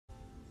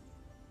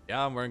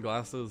Yeah, I'm wearing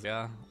glasses.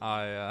 Yeah,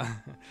 I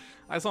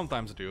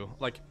sometimes do.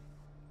 Like,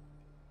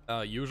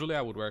 usually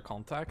I would wear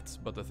contacts,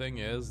 but the thing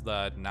is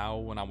that now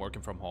when I'm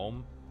working from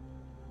home,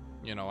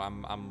 you know,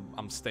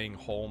 I'm staying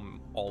home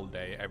all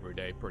day, every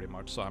day, pretty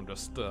much. So I'm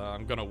just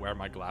I'm gonna wear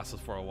my glasses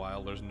for a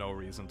while. There's no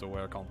reason to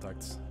wear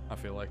contacts, I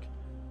feel like.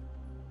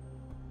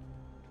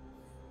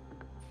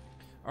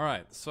 All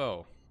right,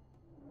 so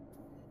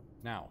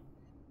now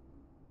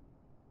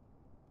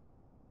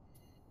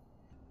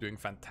doing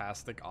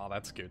fantastic. Oh,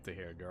 that's good to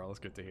hear, girl. That's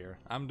good to hear.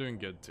 I'm doing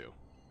good too.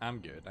 I'm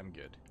good. I'm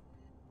good.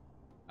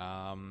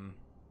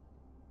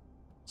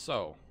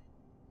 So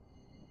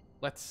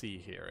let's see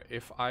here.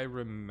 If I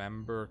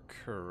remember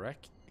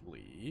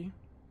correctly,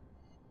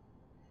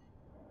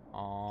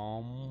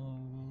 I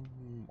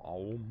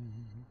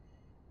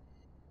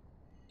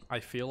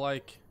feel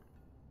like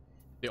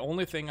the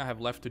only thing I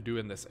have left to do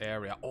in this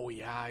area. Oh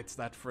yeah, it's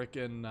that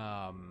freaking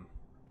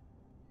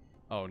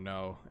oh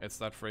no, it's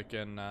that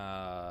freaking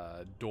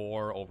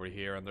door over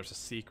here, and there's a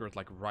secret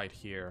like right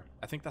here.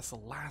 I think that's the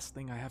last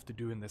thing I have to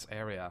do in this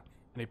area,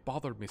 and it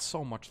bothered me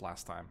so much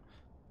last time.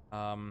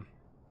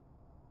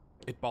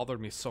 It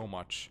bothered me so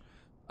much.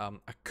 I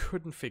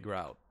couldn't figure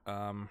out.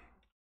 I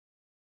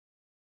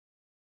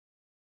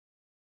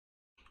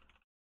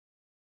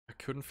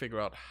couldn't figure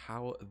out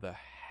how the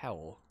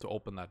hell to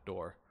open that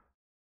door.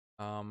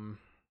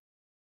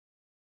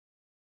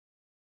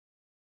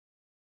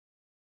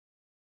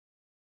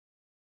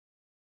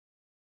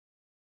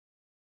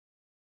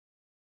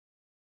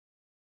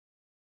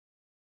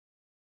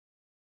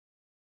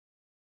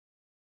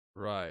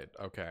 Right,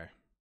 okay.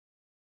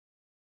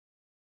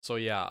 So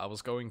yeah, I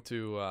was going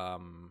to, I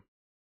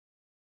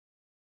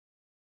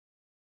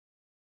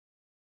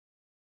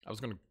was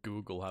gonna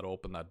Google how to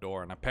open that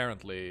door, and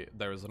apparently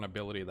there is an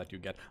ability that you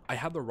get. I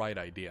had the right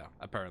idea,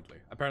 apparently.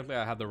 Apparently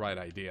I had the right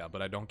idea,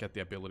 but I don't get the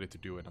ability to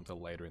do it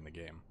until later in the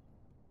game.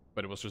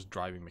 But it was just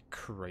driving me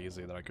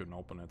crazy that I couldn't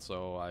open it,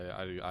 so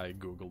I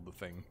Googled the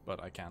thing,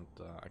 but I can't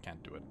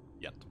do it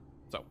yet.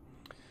 So,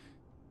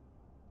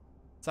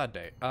 sad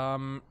day.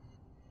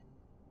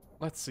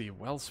 Let's see,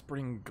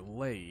 Wellspring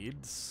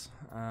Glades.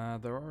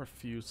 There are a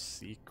few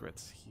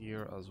secrets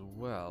here as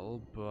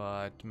well,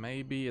 but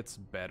maybe it's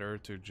better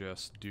to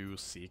just do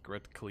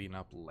secret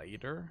cleanup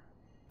later.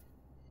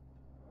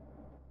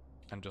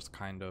 And just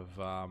kind of,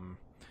 I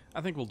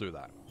think we'll do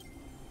that.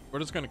 We're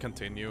just gonna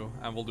continue,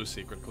 and we'll do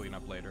secret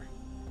cleanup later.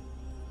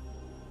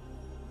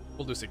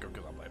 We'll do secret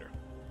cleanup later.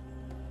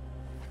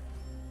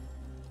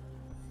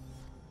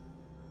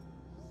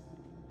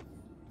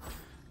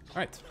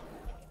 Alright.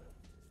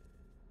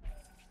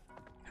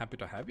 Happy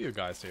to have you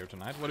guys here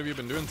tonight. What have you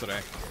been doing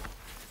today?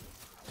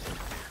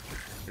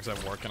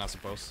 Except working, I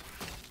suppose.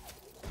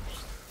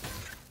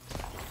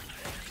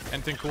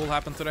 Anything cool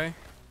happened today?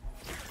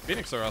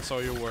 Phoenixer, I saw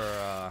you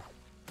were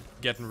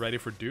getting ready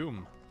for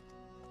Doom.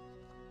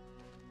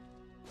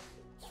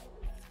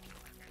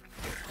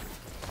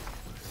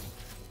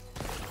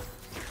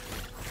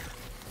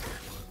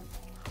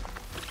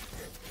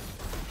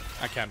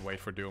 I can't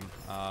wait for Doom.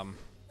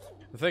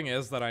 The thing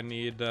is that I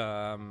need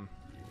to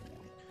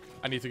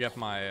get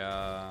my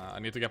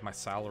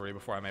salary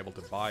before I'm able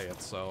to buy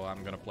it, so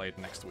I'm gonna play it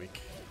next week.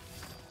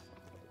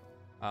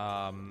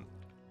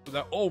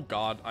 Oh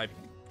god, I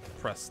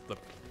pressed the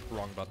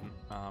wrong button.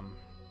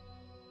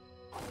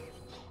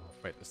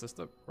 Wait, is this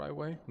the right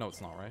way? No,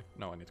 it's not, right?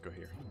 No, I need to go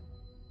here.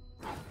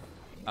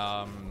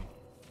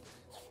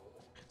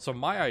 So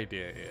my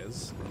idea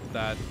is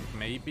that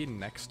maybe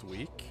next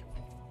week,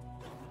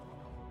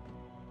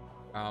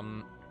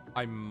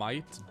 I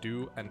might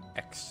do an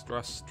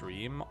extra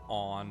stream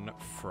on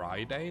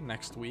Friday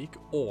next week,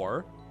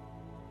 or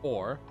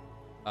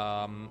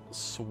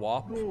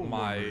swap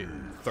my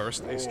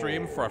Thursday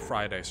stream for a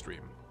Friday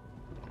stream,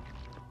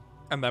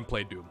 and then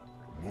play Doom.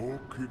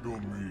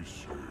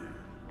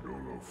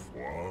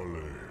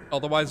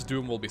 Otherwise,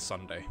 Doom will be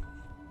Sunday.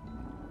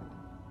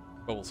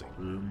 But we'll see.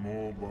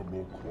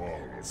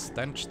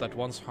 Stench that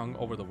once hung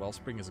over the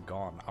wellspring is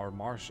gone. Our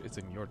marsh is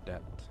in your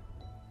debt.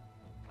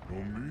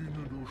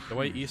 The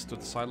way east to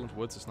the Silent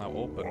Woods is now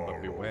open,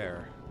 but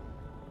beware.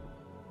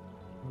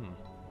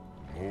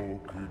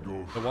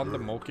 The one the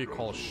Moki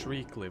calls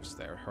Shriek lives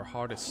there. Her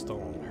heart is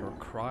stone. Her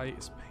cry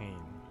is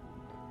pain.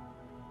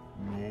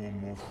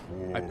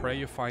 I pray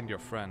you find your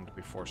friend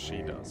before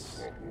she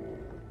does.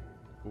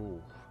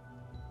 Ooh.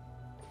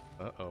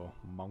 Uh-oh.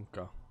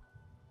 Monka.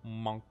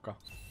 Monka.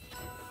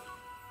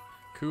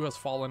 Ku has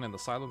fallen in the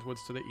Silent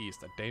Woods to the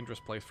east. A dangerous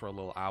place for a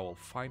little owl.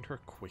 Find her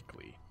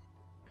quickly.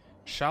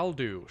 Shall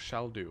do,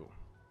 shall do.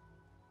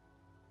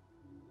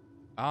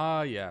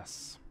 Ah,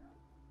 yes.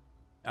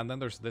 And then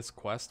there's this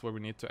quest where we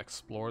need to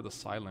explore the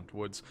Silent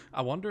Woods.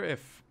 I wonder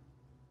if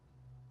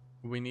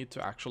we need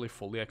to actually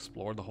fully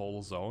explore the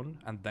whole zone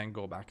and then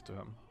go back to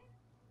him.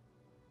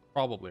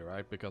 Probably,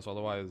 right? Because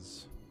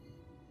otherwise...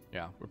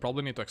 yeah, we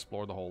probably need to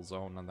explore the whole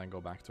zone and then go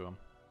back to him.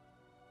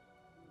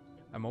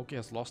 Amoki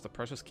has lost a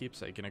precious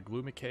keepsake in a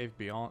gloomy cave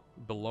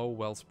below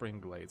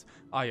Wellspring Glades.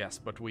 Ah yes,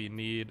 but we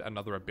need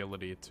another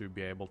ability to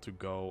be able to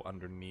go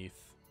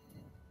underneath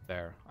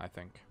there, I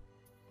think.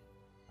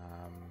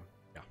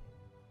 Yeah.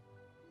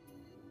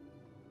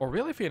 Oh,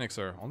 really,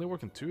 Phoenixer? Only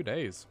working 2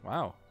 days.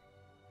 Wow.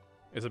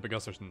 Is it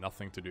because there's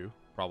nothing to do?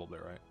 Probably,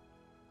 right?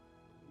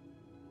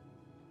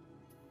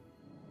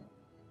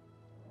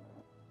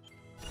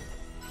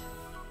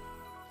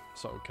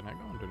 So, can I go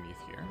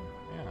underneath here?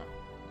 Yeah.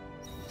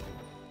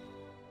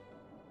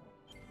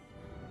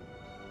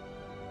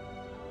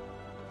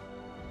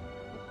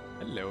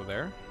 Hello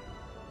there.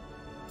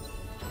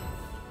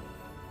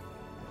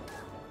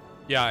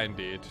 Yeah,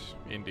 indeed.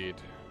 Indeed.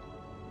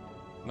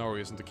 No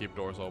reason to keep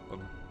doors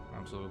open.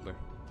 Absolutely.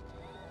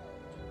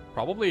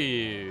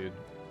 Probably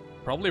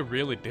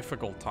really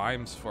difficult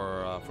times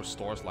for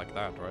stores like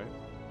that, right?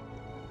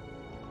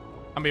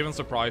 I'm even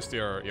surprised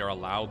you're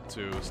allowed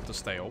to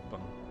stay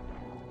open.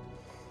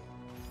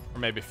 Or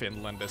maybe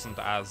Finland isn't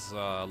as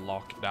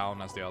locked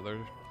down as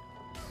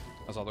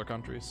other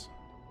countries.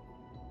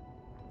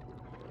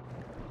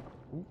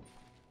 Ooh.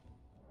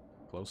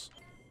 Close.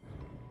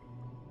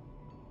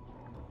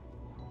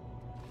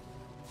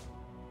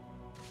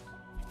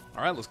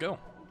 All right, let's go.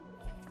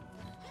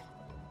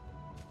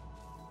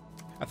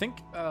 I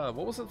think, what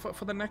was it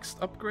for the next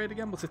upgrade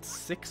again? Was it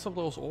 6 of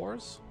those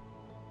ores?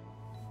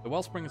 The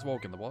wellspring is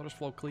woken, the waters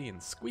flow clean.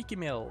 Squeaky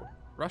mill,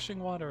 rushing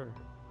water.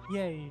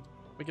 Yay.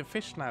 We can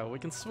fish now, we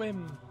can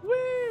swim.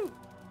 Woo!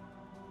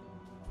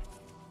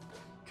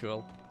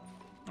 Cool.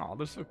 Oh,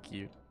 they're so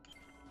cute.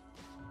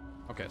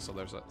 Okay, so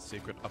there's a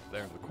secret up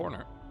there in the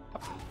corner.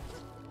 Up.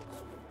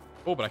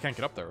 Oh, but I can't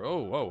get up there.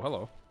 Oh, whoa,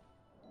 hello.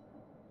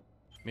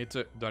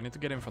 Do I need to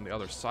get in from the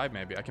other side,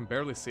 maybe? I can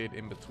barely see it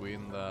in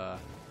between the...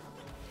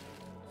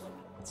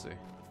 Let's see.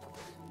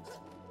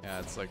 Yeah,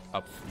 it's like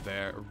up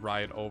there,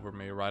 right over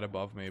me, right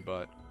above me,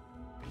 but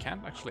I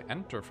can't actually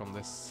enter from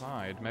this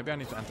side. Maybe I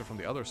need to enter from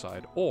the other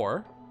side,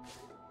 or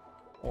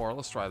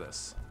let's try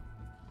this.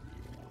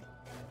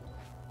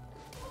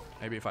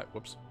 Maybe if I,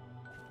 whoops.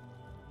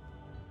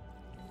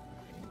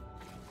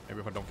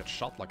 Maybe if I don't get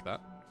shot like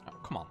that. Oh,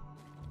 come on.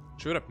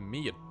 Shoot at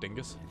me, you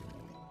dingus.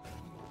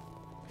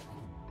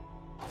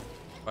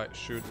 If I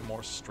shoot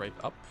more straight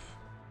up.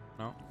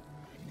 No.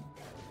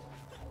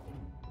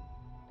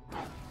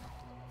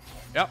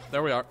 Yep,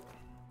 there we are.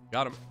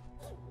 Got him.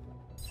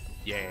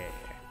 Yeah.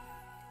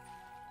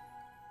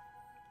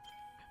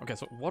 Okay,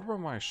 so what were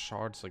my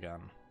shards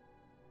again?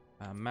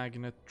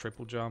 Magnet,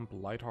 triple jump,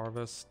 light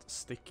harvest,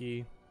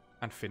 sticky,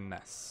 and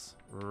finesse.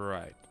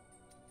 Right.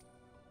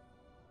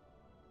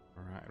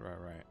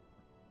 Right.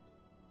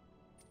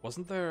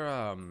 Wasn't there,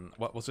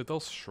 what was it,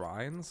 those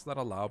shrines that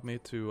allowed me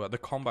to, the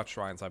combat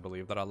shrines, I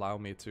believe, that allow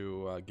me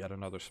to get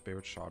another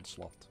spirit shard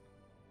slot?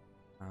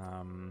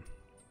 I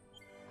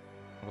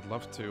would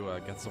love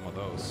to get some of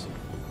those.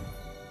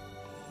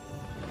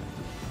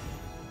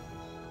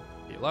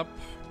 Heal up.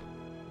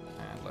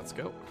 And let's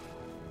go.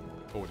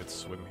 Oh, we did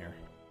swim here.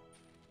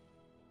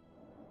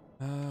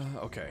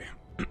 Okay.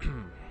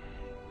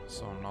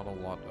 So not a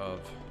lot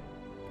of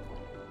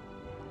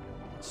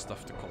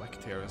stuff to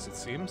collect here, as it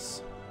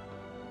seems.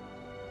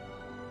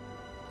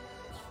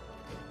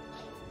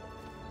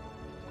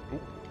 Ooh.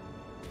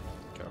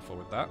 Careful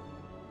with that.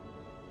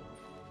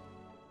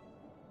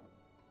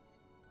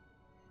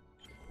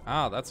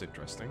 Ah, that's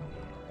interesting.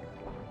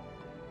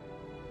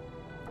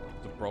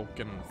 The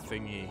broken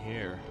thingy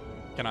here.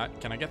 Can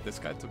I get this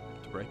guy to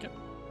break it?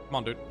 Come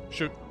on, dude.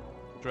 Shoot.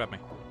 Shoot at me.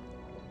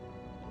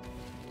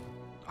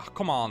 Oh,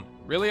 come on.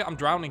 Really? I'm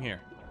drowning here.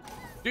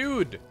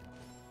 Dude!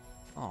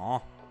 Aw.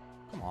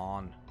 Come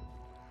on.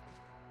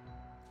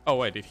 Oh,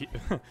 wait.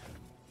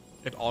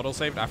 It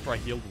auto-saved after I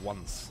healed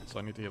once. So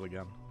I need to heal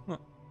again.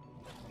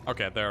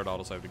 Okay, there it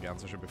auto-saved again,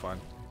 so it should be fine.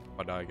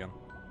 If I die again.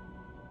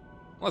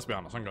 Let's be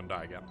honest, I'm gonna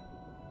die again.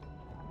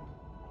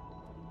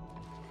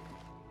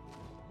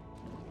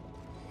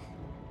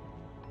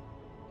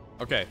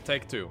 Okay,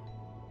 take 2.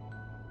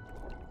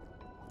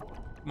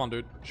 Come on,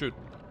 dude. Shoot.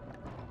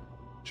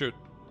 Shoot.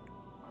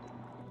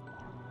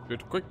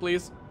 Shoot. Quick,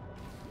 please.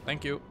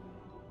 Thank you.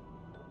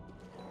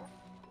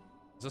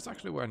 Is this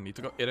actually where I need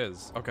to go? It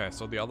is. Okay,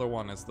 so the other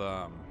one is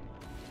the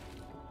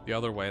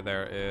other way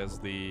there is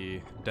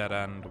the dead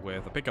end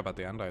with a pickup at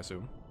the end, I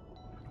assume.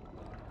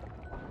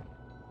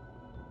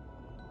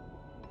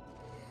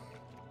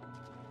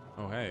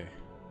 Oh, hey.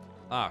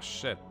 Ah,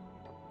 shit.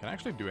 Can I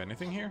actually do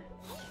anything here?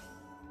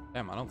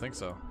 Damn, I don't think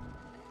so.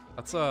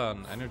 That's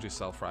an energy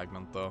cell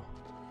fragment, though.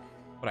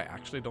 But I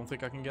actually don't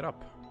think I can get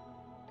up.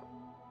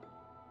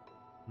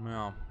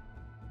 No.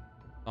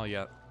 Not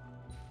yet.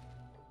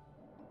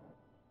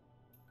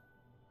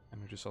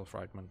 Energy cell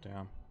fragment,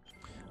 yeah.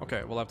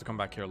 Okay, we'll have to come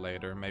back here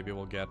later. Maybe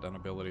we'll get an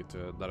ability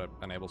that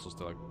enables us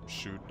to, like,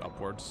 shoot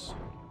upwards.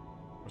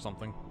 Or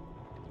something.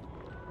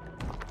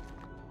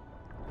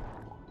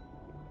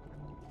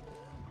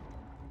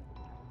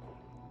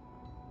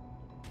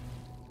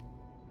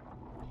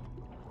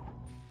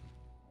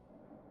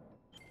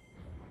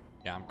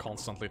 Yeah, I'm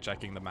constantly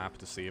checking the map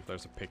to see if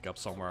there's a pickup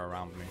somewhere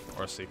around me,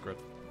 or a secret.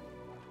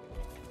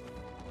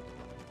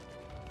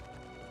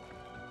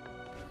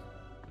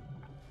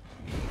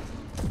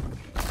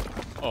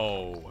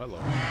 Oh, hello.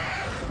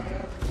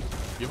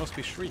 You must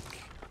be Shriek.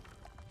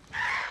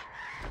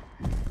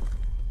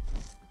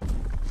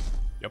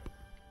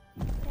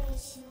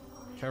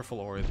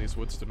 Careful, Ori. These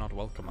woods do not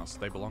welcome us.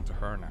 They belong to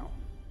her now.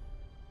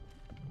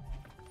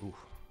 Ooh.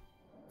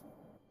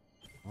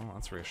 Oh,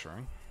 that's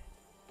reassuring.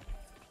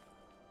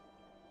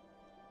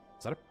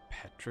 Is that a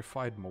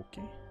petrified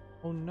Moki?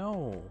 Oh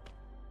no!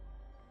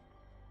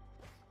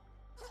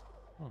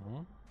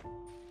 Oh.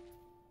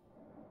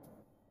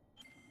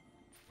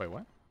 Wait,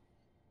 what?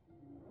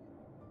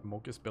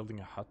 Moki is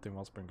building a hut in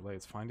Wellspring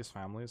Glades. Find his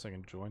family so I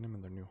can join him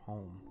in their new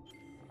home.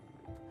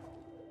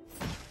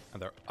 And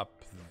they're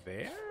up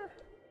there?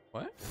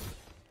 What?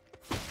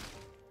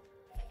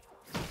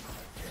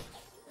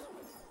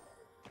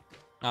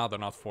 Ah, they're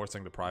not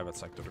forcing the private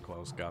sector to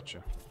close.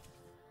 Gotcha.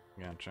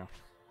 Gotcha.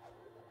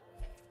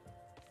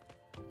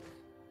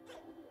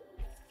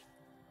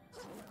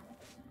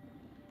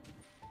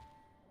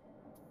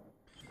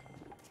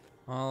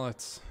 Well,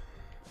 let's...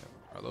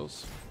 Are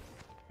those?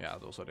 Yeah,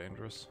 those are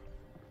dangerous.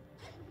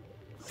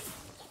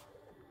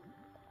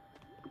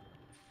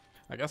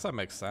 I guess that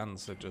makes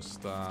sense. It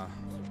just,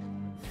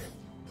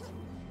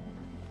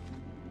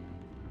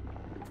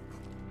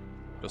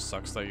 just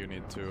sucks that you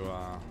need to,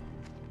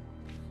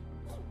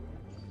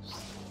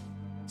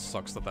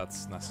 sucks that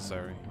that's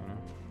necessary, you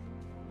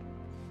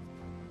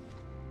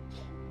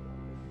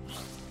know?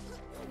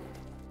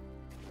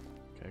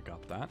 Okay,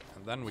 got that.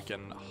 And then we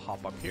can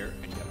hop up here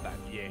and get that.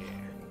 Yeah.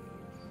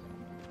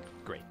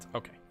 Great.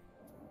 Okay.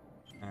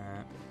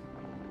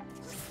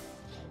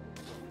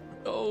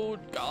 Oh,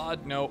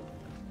 God, no.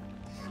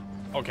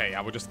 Okay,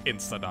 yeah, we'll just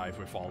insta-die if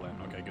we fall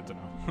in. Okay, good to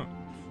know.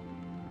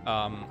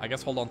 I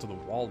guess hold on to the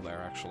wall there,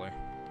 actually.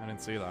 I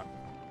didn't see that.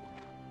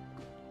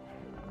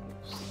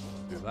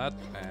 Do that,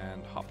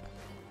 and hop.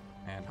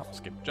 And hop,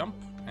 skip, jump,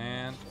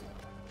 and...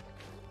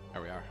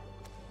 There we are.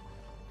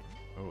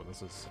 Oh,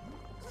 this is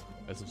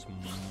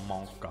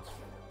Monka.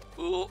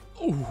 Ooh,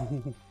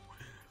 ooh.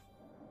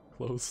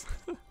 Close.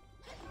 Is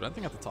there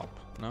anything at the top?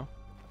 No?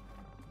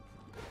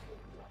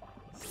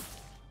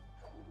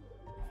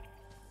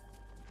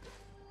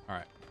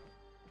 Alright.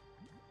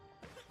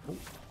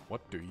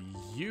 What do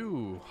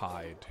you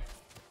hide?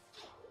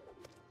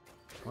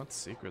 What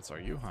secrets are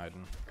you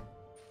hiding?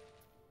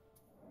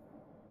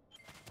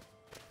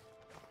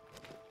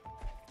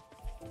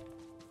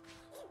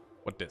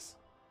 What this?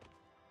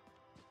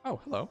 Oh,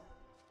 hello.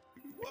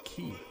 A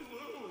key.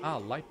 Ah,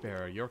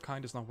 Lightbearer, your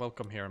kind is not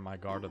welcome here in my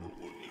garden.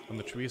 When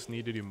the trees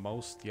needed you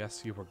most,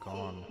 yes, you were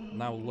gone.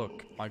 Now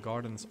look, my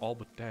garden is all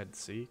but dead,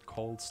 see?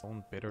 Cold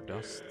stone, bitter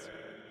dust.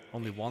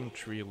 Only one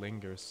tree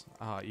lingers.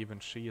 Ah, even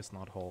she is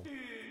not whole.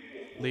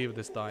 Leave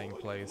this dying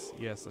place,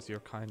 yes, as your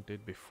kind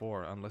did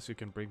before, unless you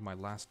can bring my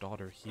last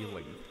daughter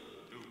healing.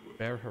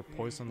 Bear her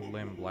poisoned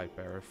limb,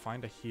 Lightbearer.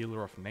 Find a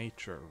healer of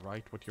nature.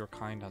 Right what your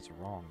kind has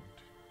wronged.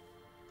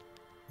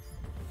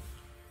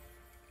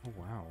 Oh,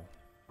 wow.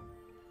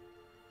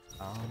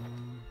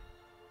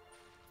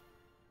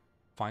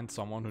 Find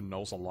someone who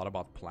knows a lot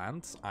about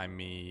plants? I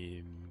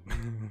mean...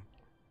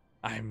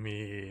 I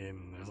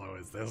mean... There's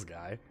always this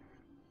guy.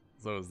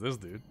 So is this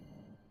dude.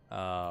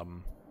 I'll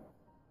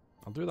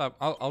do that.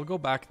 I'll go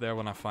back there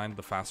when I find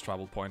the fast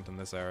travel point in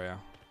this area.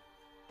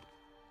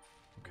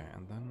 Okay,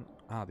 and then...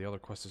 Ah, the other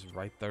quest is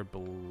right there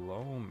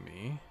below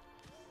me.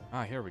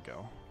 Ah, here we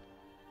go.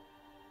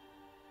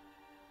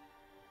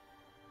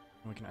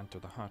 We can enter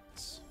the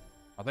huts.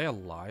 Are they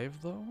alive,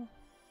 though?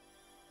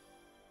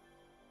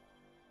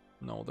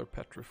 No, they're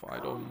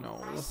petrified. Oh,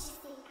 no.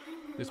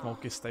 These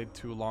monkeys stayed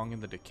too long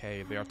in the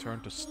decay. They are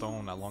turned to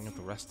stone along with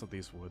the rest of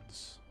these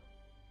woods.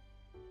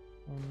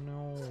 Oh,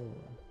 no.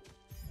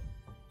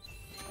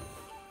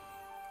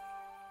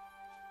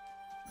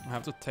 I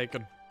have to take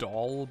a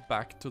doll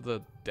back to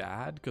the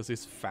dad because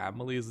his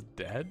family is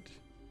dead?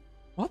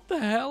 What the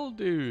hell,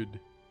 dude?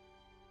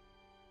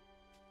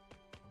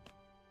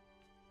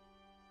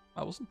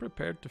 I wasn't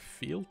prepared to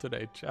feel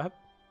today, chat.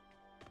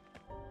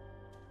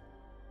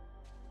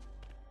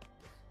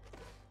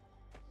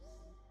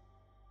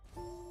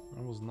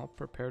 I was not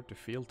prepared to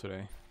feel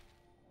today.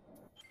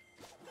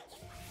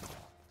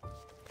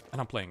 And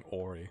I'm playing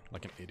Ori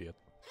like an idiot.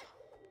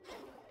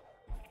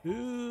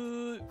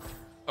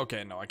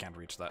 Okay, no, I can't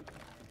reach that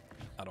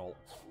at all.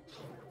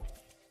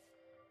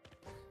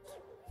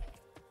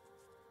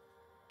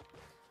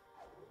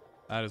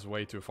 That is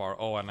way too far.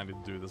 Oh, and I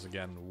need to do this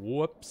again.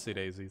 Whoopsie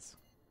daisies.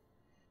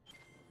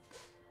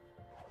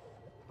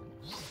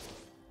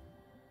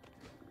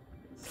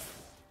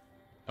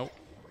 Oh.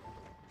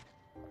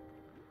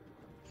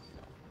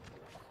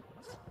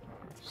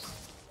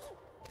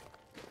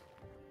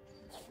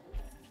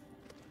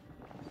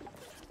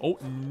 Oh,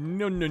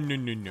 no, no, no,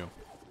 no, no.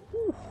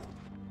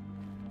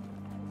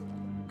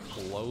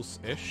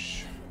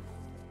 Close-ish.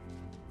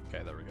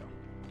 Okay, there we go.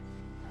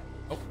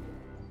 Oh.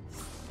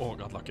 Oh,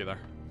 got lucky there.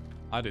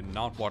 I did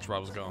not watch where I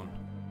was going.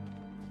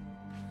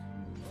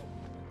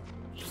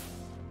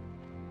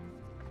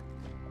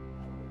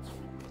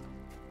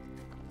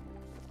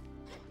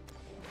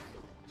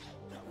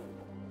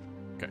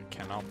 Okay,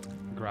 cannot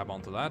grab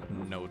onto that.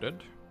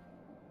 Noted.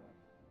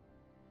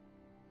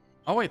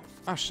 Oh wait,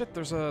 ah shit,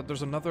 there's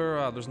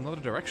another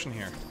direction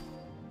here.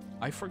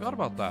 I forgot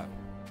about that.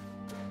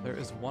 There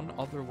is one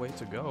other way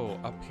to go,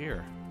 up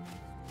here.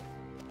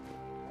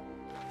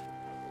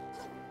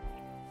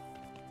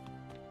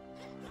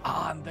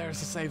 Ah, and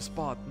there's a safe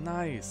spot.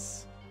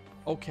 Nice.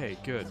 Okay,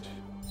 good.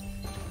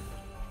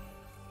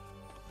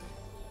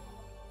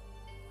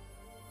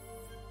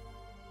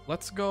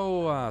 Let's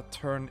go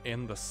turn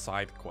in the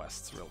side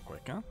quests real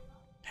quick, huh?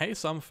 Hey,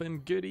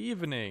 something. Good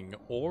evening.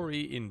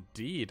 Ori,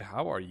 indeed.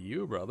 How are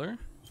you, brother?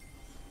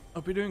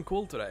 Hope you're doing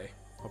cool today.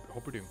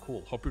 Hope you're doing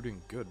cool. Hope you're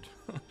doing good.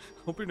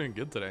 Hope you're doing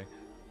good today.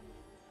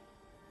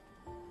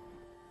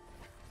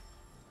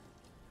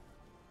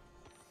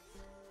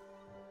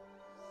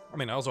 I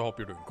mean, I also hope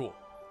you're doing cool.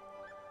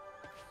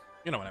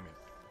 You know what I mean.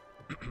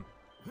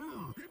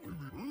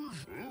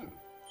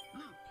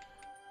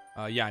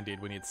 Yeah, indeed.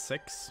 We need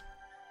 6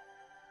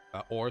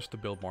 ores to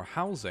build more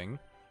housing.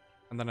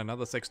 And then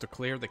another 6 to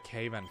clear the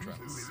cave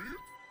entrance.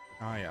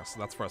 Ah, yeah, so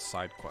that's for a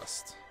side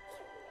quest.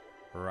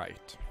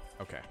 Right.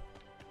 Okay.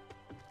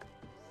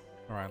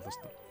 Alright,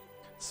 listen.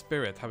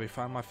 Spirit, have you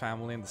found my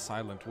family in the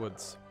Silent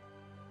Woods?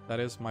 That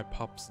is my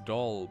pup's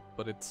doll,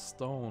 but it's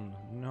stone.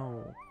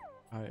 No.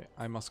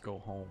 I must go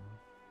home.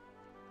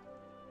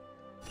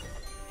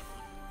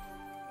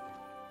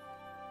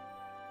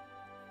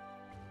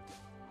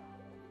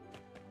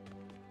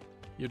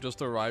 You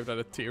just arrived at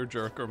a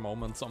tearjerker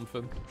moment,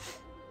 something.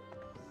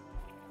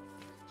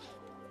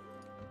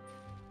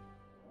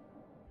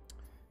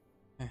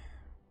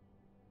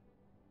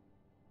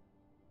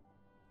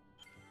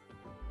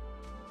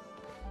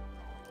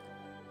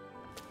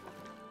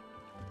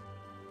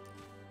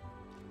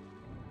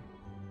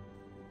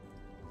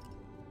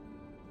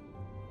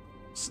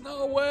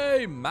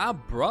 Snoway, my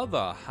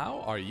brother,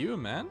 how are you,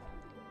 man?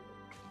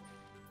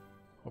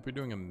 Hope you're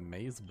doing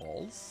amaze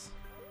balls.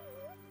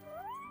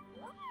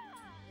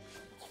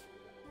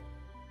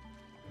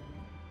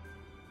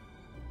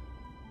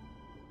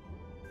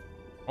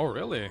 Oh,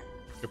 really?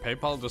 Your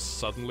PayPal just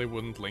suddenly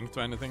wouldn't link to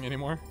anything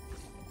anymore?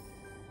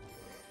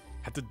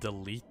 Had to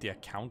delete the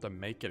account and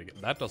make it again.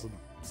 That doesn't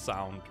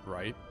sound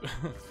right.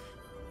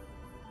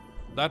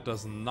 That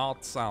does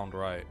not sound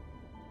right.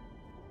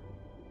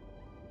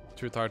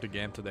 Too tired to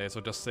game today, so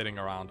just sitting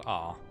around.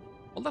 Ah.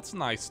 Well, that's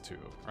nice too,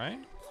 right?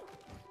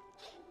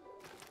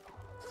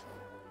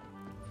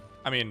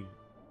 I mean,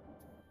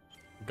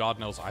 God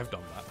knows I've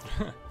done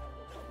that.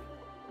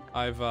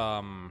 I've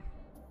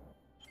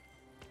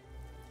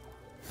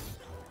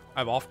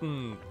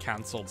often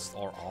cancelled,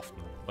 or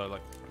often, but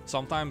like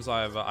sometimes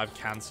I've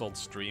cancelled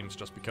streams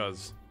just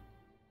because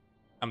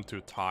I'm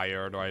too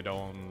tired, or I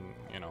don't,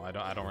 you know,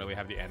 I don't really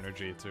have the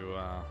energy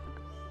to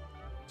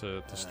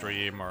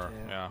stream, or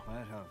yeah.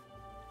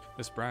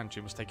 This branch,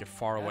 you must take it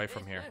far away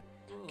from here.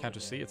 Can't you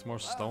see? It's more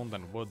stone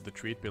than wood. The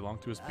tree it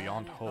belonged to is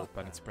beyond hope,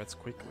 and it spreads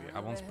quickly. I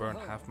once burned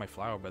half my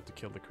flower bed to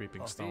kill the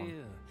creeping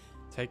stone.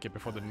 Take it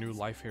before the new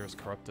life here is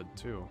corrupted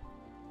too.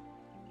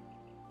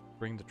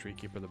 Bring the tree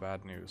keeper the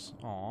bad news.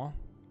 Aww.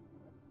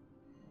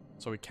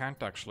 So we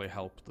can't actually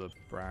help the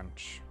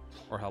branch,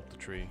 or help the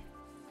tree.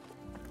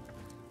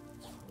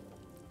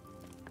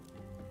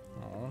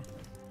 Aww.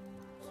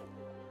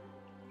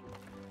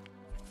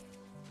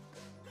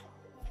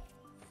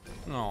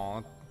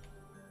 Aww.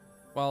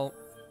 Well,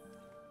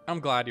 I'm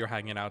glad you're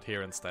hanging out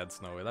here instead,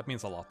 Snowy. That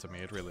means a lot to me,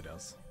 it really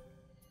does.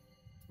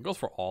 It goes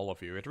for all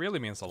of you. It really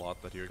means a lot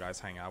that you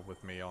guys hang out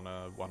with me on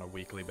a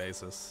weekly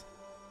basis.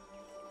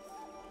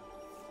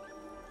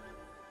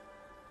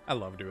 I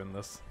love doing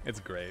this. It's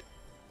great.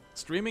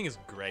 Streaming is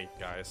great,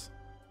 guys.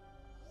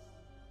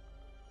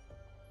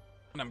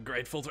 And I'm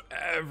grateful to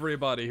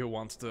everybody who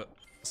wants to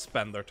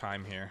spend their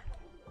time here.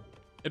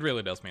 It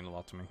really does mean a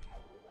lot to me.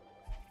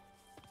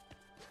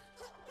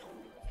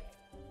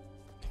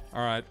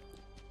 Alright.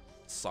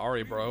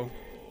 Sorry, bro.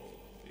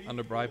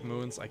 Under bright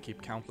moons, I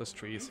keep countless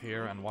trees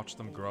here and watch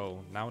them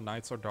grow. Now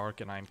nights are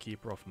dark and I am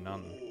keeper of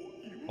none.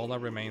 All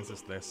that remains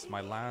is this, my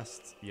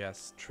last,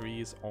 yes,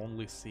 tree's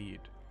only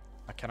seed.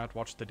 I cannot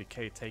watch the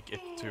decay take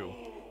it too.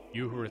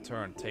 You who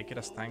return, take it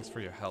as thanks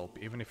for your help,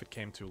 even if it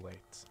came too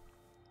late.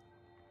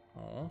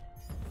 Aww.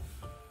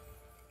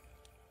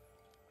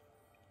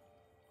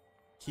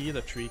 He,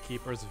 the tree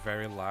keeper's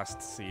very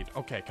last seed.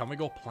 Okay, can we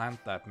go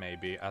plant that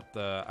maybe at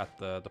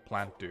the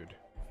plant dude?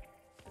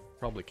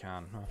 Probably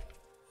can, huh?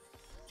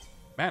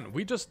 Man,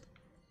 we just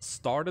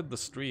started the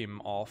stream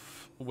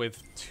off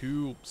with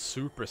 2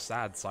 super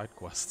sad side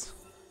quests.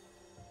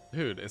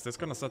 Dude, is this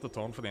gonna set the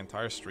tone for the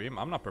entire stream?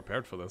 I'm not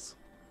prepared for this.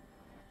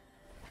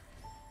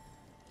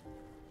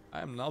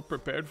 I am not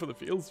prepared for the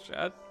feels,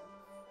 chat.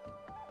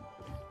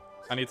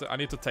 I need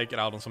to take it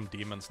out on some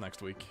demons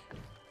next week.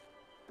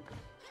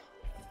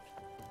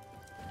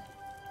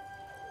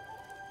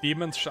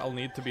 Demons shall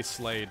need to be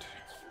slayed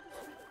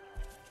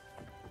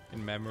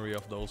in memory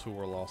of those who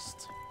were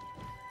lost.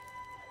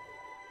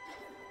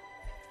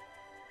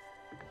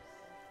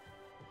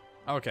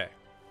 Okay.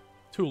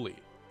 Thule.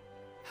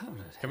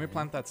 Can we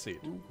plant that seed?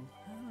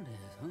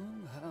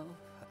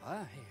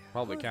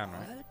 Probably can,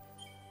 right?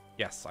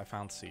 Yes, I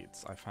found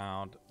seeds. I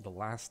found the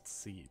last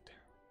seed.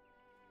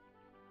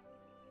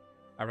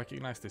 I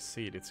recognize this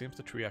seed. It seems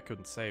the tree I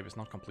couldn't save is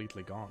not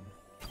completely gone.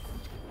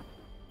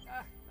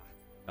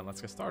 then let's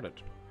get started.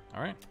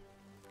 Alright.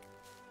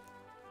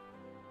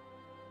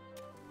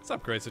 What's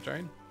up, Crazy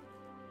Train?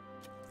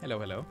 Hello,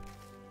 hello.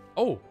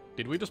 Oh,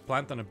 did we just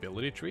plant an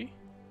ability tree?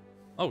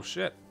 Oh,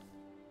 shit.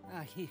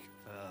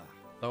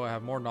 Though I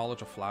have more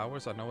knowledge of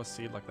flowers, I know a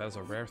seed like that is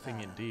a rare thing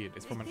indeed.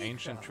 It's from an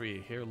ancient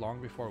tree, here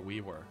long before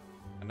we were.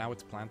 And now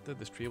it's planted,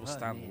 this tree will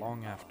stand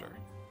long after.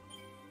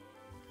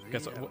 Okay,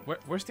 so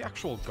where's the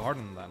actual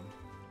garden then?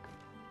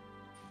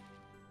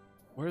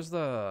 Where's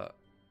the...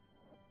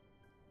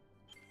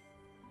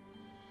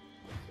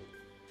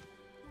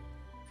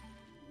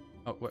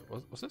 Oh, wait,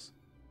 what's this?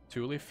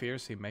 Thule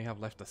fears he may have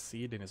left a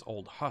seed in his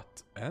old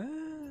hut. Oh.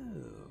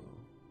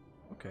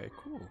 Okay,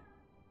 cool.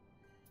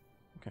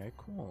 Okay,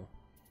 cool.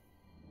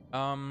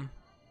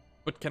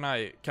 But can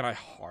I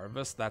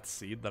harvest that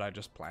seed that I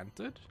just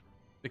planted?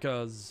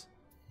 Because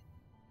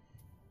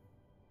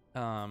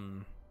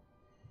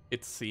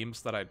it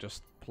seems that I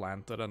just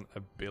planted an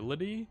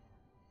ability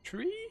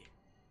tree?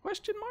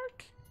 Question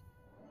mark?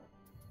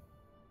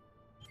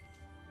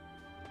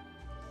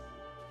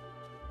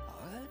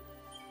 What?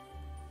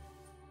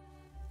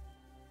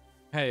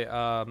 Hey,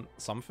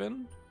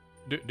 something?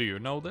 Do you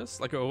know this?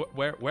 Like,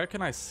 where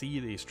can I see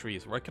these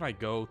trees? Where can I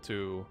go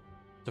to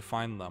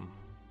find them?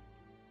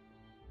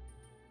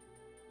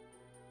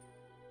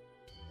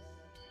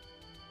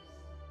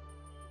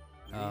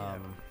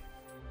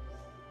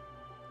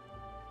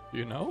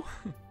 You know?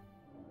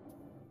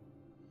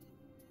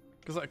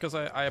 Because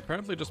I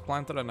apparently just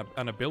planted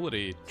an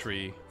ability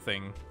tree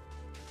thing.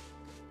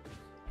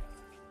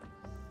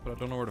 But I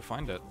don't know where to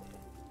find it.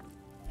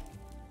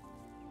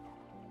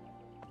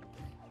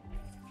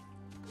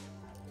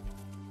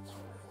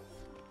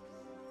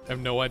 I have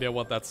no idea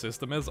what that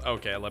system is.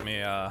 Okay, let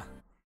me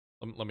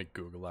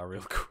Google that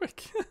real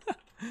quick.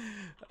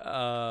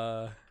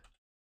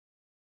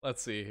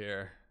 Let's see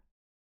here.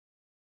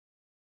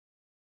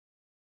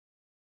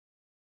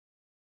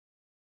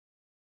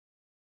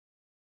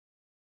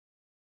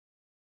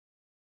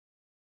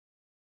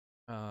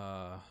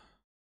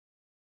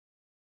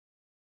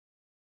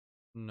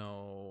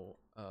 No,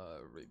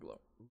 Reglow.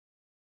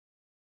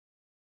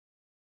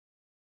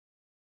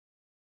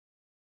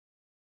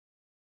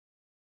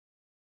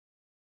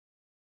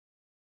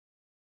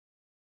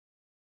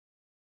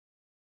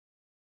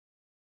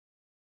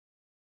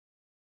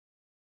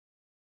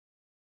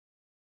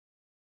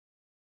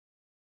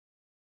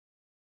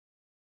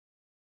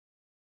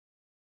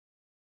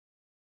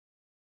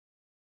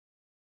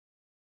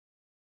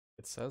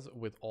 It says,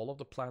 with all of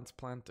the plants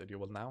planted, you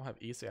will now have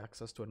easy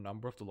access to a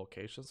number of the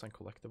locations and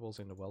collectibles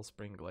in the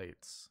Wellspring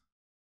Glades.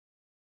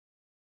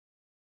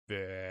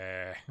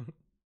 Bleh.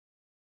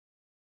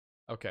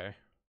 Okay.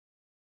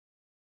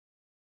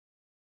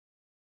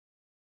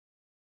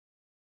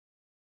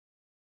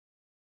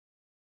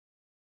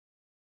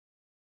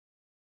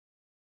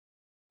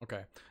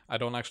 Okay. I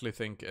don't actually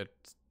think it...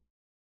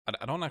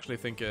 I don't actually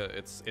think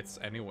it's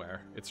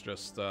anywhere. It's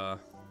just, yeah.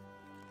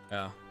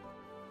 I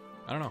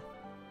don't know.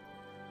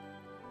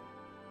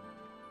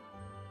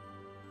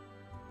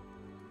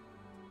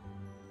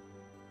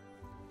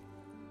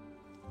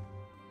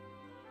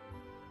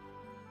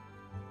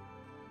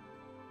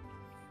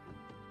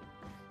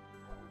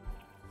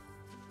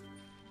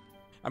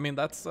 I mean,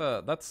 that's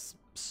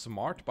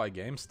smart by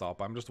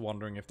GameStop. I'm just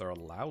wondering if they're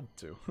allowed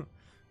to.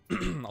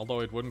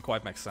 Although it wouldn't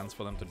quite make sense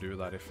for them to do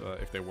that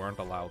if they weren't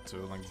allowed to.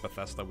 Like,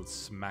 Bethesda would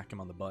smack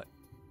him on the butt.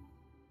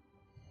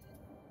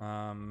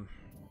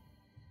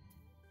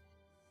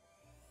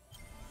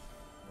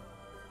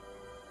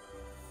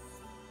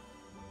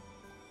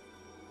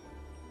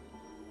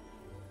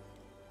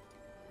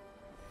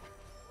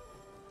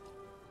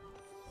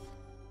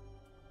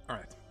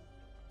 Alright.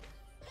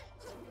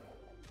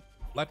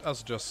 Let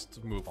us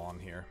just move on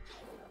here.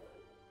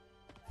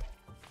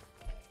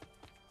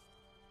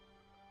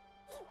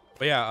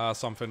 But yeah,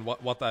 something.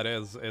 What that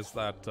is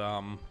that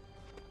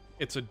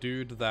it's a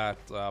dude that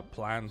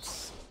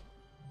plants.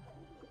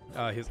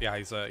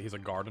 He's a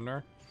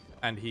gardener,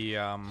 and he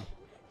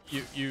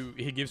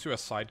gives you a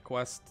side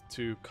quest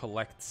to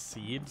collect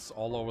seeds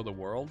all over the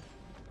world,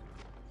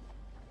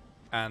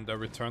 and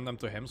return them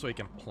to him so he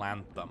can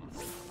plant them.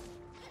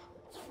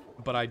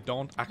 But I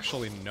don't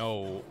actually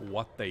know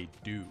what they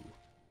do.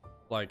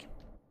 Like,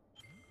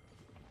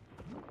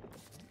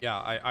 yeah,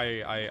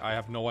 I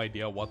have no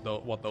idea what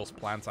those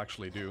plants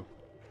actually do.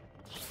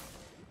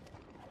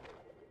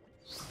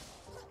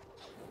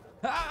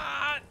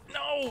 Ah,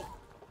 no.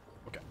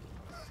 Okay.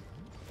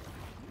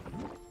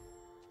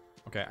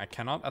 Okay, I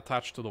cannot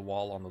attach to the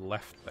wall on the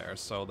left there,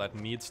 so that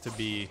needs to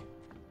be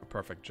a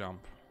perfect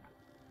jump.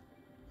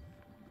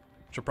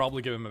 Should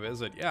probably give him a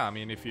visit. Yeah, I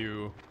mean, if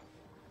you've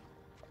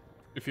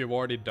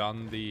already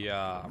done the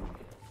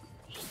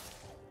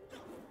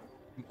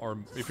or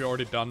if you've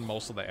already done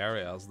most of the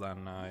areas, then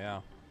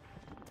yeah.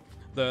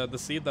 The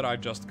seed that I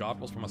just got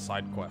was from a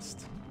side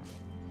quest,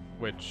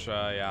 which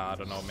yeah, I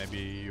don't know, maybe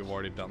you've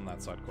already done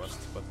that side quest,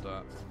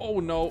 but oh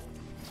no.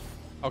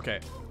 Okay,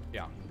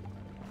 yeah.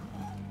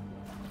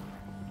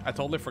 I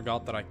totally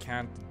forgot that I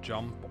can't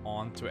jump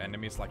onto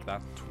enemies like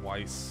that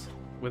twice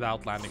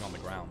without landing on the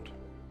ground.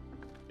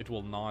 It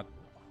will not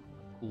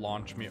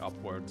launch me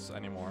upwards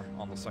anymore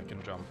on the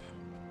second jump.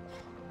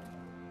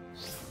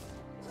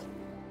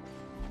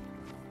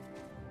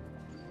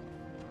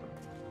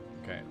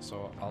 Okay,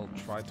 so I'll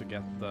try to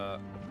get the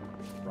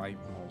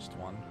rightmost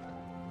one.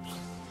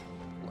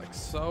 Like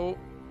so.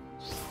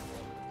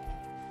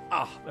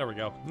 Ah, there we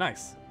go.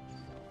 Nice.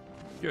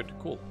 Good,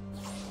 cool.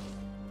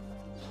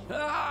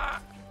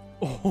 Ah!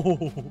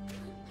 Oh!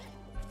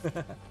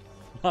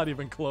 Not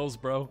even close,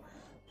 bro.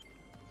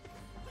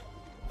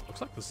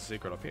 Looks like there's a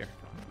secret up here.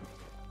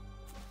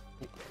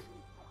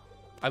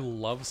 I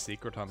love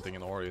secret hunting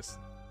in Ori. It's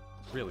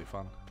really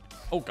fun.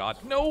 Oh god,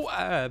 no!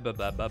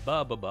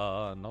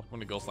 Not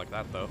when it goes like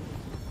that, though.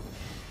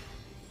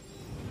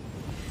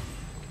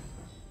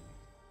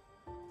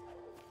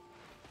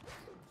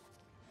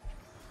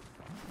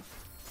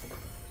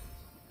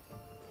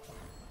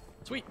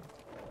 Sweet!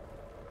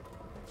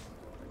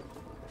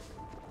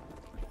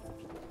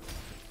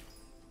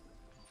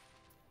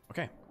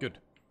 Okay, good.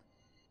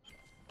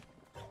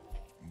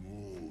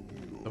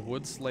 The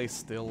woods lay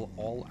still,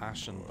 all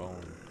ash and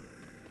bone.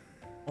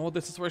 Oh,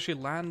 this is where she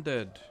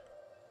landed.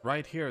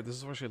 Right here, this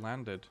is where she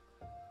landed.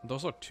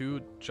 Those are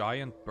two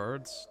giant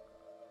birds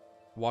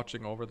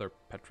watching over their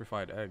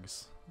petrified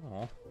eggs.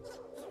 Oh,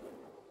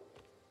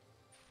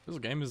 this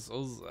game is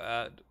so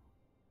sad.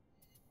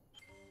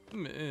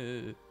 Meh.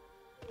 Is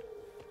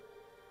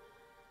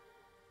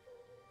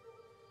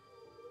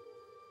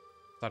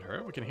that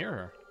her? We can hear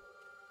her.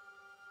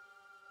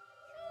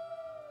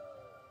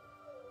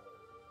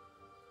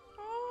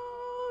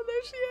 Oh,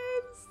 there she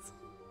is.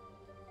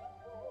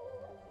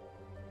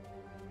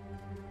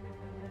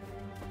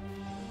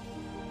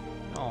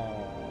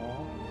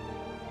 Oh.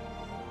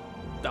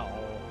 No.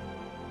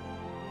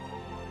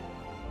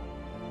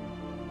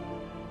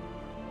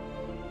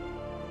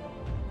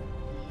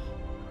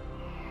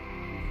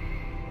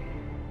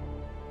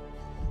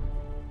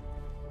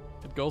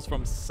 It goes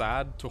from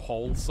sad to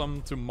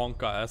wholesome to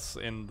Monka-S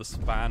in the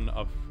span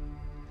of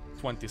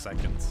 20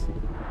 seconds.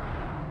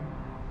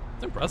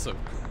 It's impressive.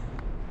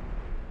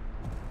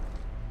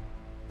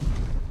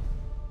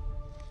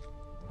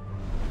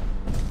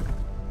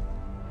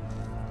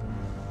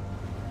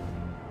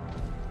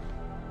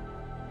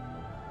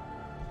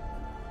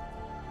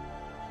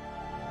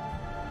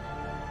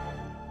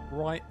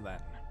 Right then.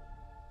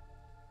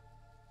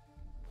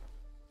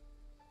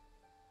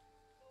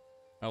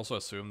 I also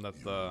assume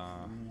that the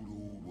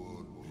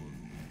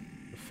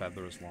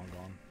feather is long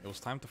gone. It was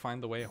time to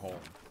find the way home.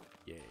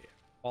 Yeah.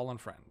 Fallen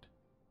friend.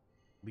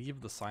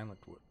 Leave the silent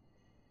wood.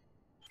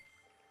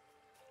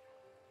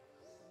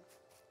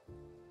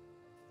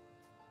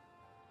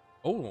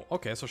 Oh,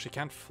 okay, so she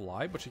can't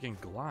fly, but she can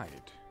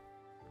glide.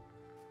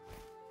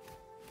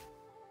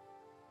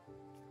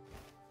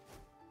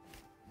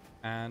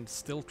 And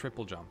still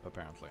triple jump,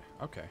 apparently.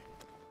 Okay.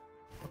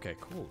 Okay,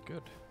 cool,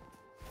 good.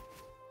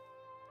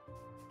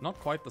 Not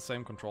quite the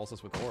same controls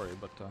as with Ori,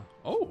 but,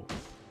 oh!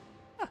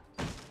 Ah,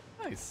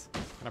 nice.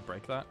 Can I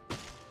break that?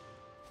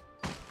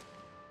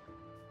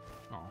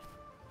 Oh.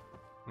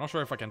 I'm not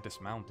sure if I can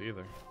dismount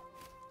either.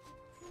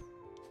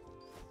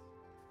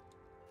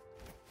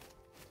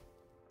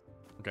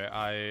 Okay,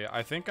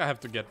 I think I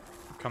have to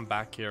come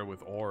back here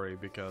with Ori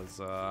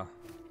because,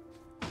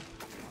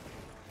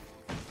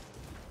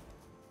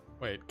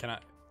 wait, can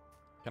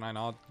I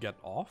not get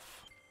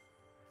off?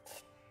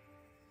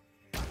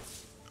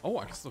 Oh,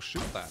 I can still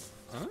shoot that.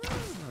 Ah.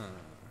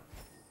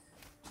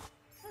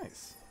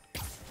 Nice.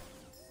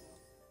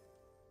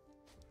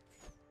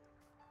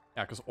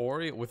 Yeah, because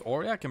with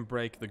Ori I can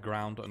break the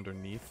ground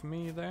underneath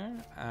me there,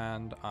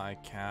 and I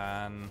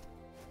can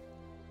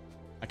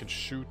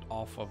shoot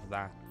off of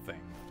that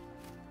thing.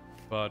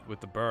 But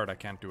with the bird I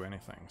can't do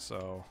anything,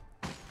 so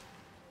I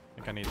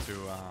think I need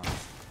to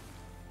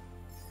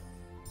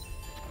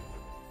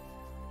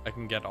I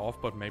can get off,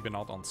 but maybe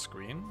not on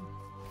screen.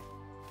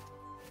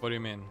 What do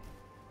you mean?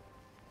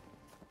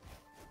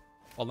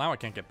 Well, now I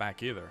can't get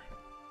back either.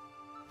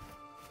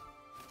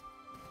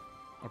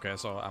 Okay,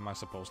 so am I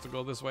supposed to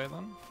go this way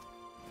then?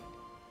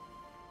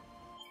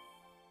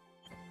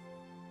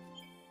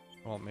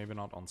 Well, maybe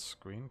not on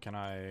screen. Can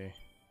I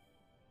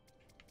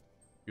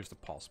use the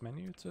pause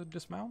menu to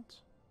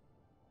dismount?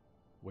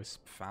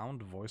 Wisp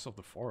found, voice of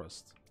the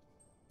forest.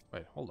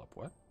 Wait, hold up,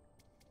 what?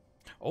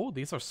 Oh,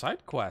 these are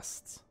side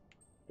quests.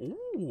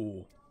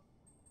 Ooh.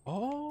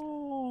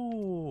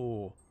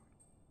 Oh.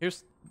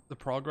 Here's the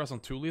progress on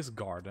Tuli's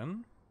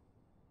garden.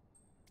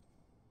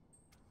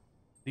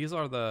 These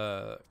are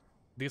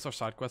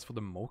side quests for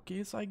the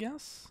Mokis, I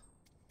guess?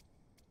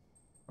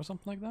 Or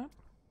something like that.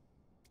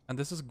 And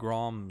this is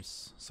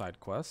Grom's side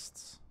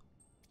quests.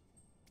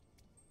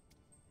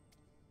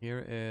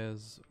 Here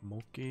is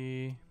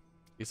Moki.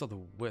 These are the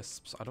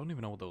Wisps. I don't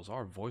even know what those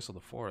are. Voice of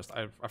the forest.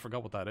 I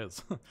forgot what that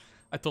is.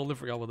 I totally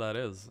forgot what that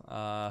is.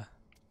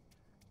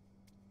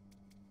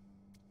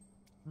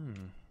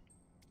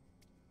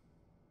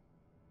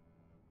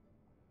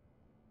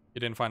 You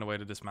didn't find a way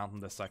to dismount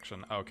in this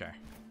section. Okay.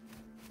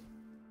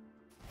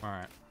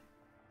 Alright.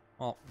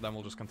 Well, then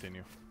we'll just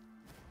continue.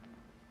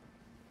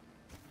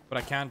 But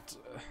I can't...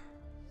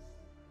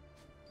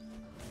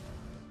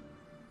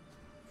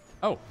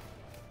 Oh.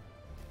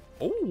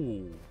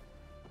 Oh.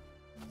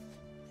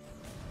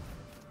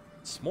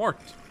 Smart.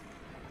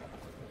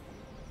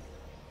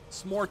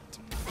 Smart.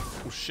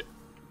 Oh, shit.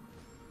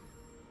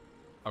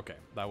 Okay,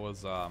 that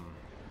was,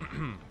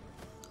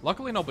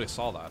 luckily nobody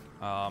saw that.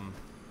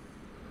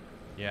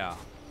 Yeah.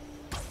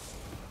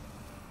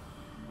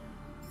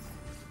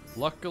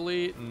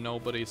 Luckily,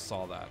 nobody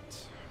saw that.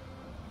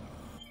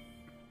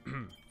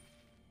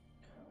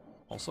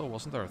 Also,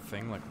 wasn't there a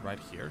thing, like, right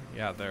here?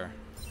 Yeah, there.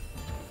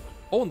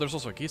 Oh, and there's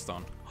also a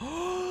keystone.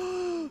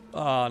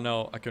 Ah,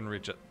 no, I couldn't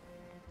reach it.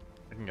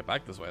 I can get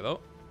back this way, though.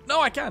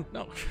 No, I can't!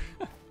 No!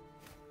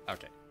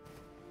 Okay.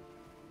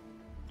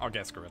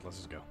 Okay, screw it, let's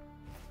just go.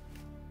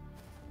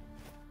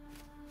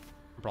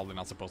 I'm probably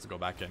not supposed to go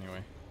back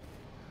anyway.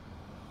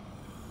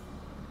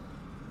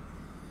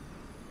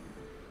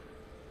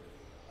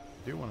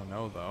 I do want to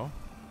know, though,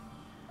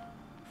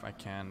 if I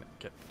can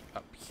get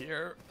up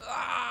here.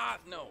 Ah,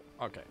 no.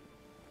 Okay.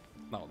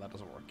 No, that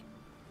doesn't work.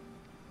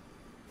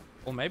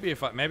 Well, maybe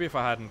if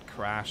I hadn't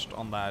crashed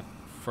on that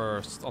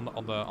first on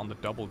the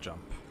double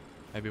jump,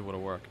 maybe it would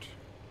have worked.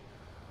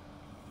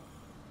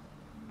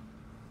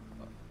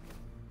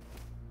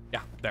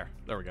 Yeah, there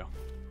we go.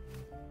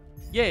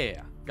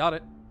 Yeah, got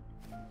it.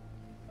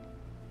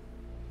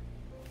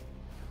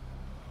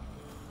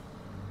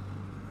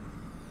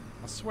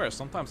 I swear,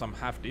 sometimes I'm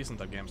half decent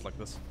at games like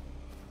this.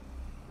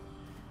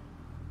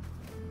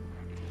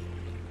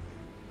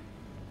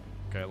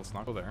 Okay, let's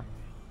not go there.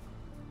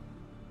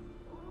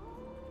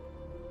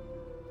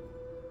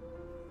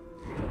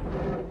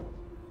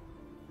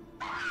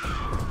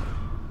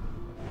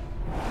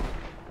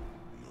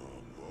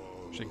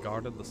 She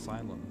guarded the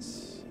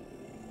silence.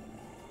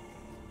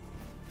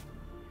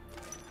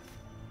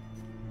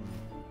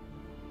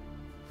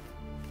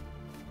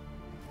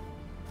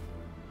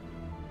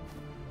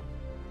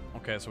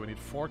 Okay, so we need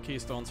 4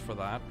 keystones for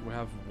that. We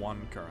have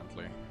 1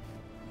 currently.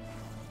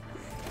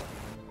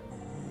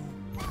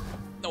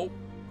 Nope.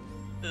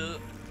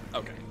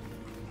 Okay.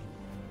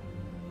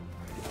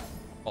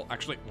 Well,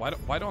 actually,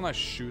 why don't I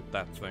shoot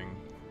that thing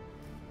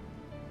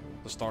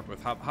to start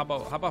with? How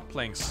about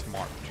playing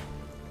smart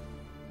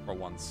for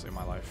once in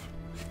my life?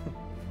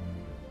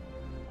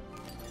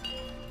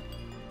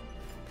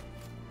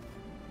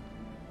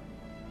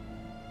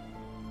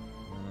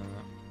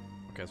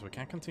 Okay, so we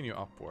can't continue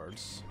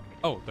upwards.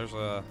 Oh, there's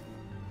a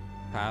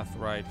path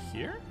right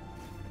here?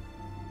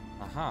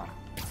 Aha.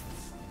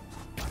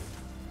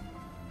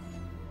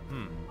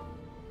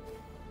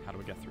 How do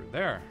we get through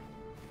there?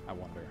 I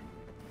wonder.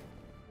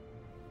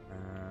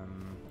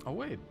 Oh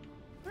wait,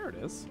 there it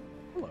is.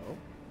 Hello.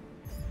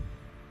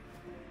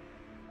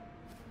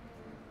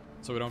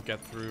 So we don't get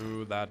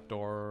through that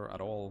door at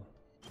all.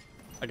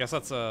 I guess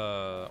that's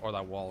or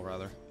that wall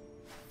rather.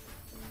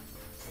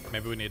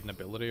 Maybe we need an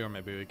ability, or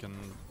maybe we can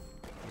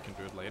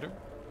do it later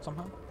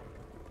somehow.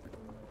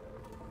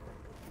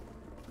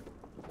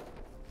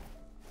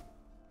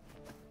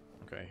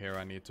 Okay, here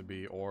I need to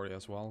be Ori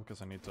as well,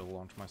 because I need to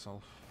launch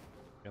myself.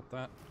 Get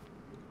that?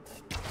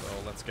 So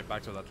let's get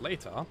back to that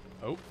later.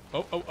 Oh.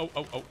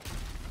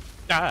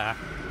 Ah!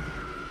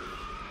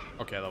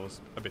 Okay, that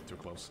was a bit too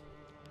close.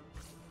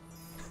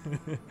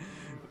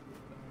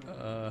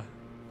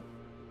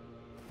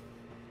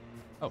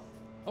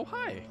 Oh,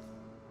 hi!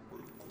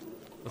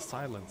 The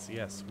silence,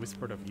 yes,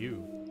 whispered of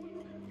you.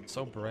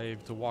 So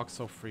brave to walk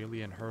so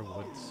freely in her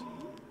woods.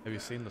 Have you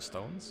seen the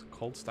stones?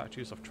 Cold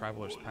statues of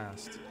travelers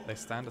past. They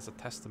stand as a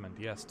testament,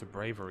 yes, to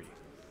bravery.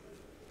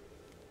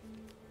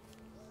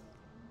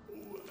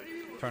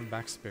 Turn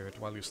back, spirit,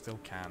 while you still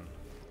can.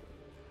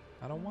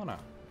 I don't wanna.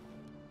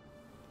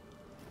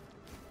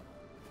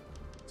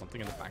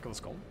 Something in the back of the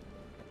skull?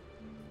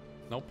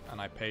 Nope, and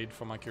I paid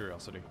for my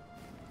curiosity.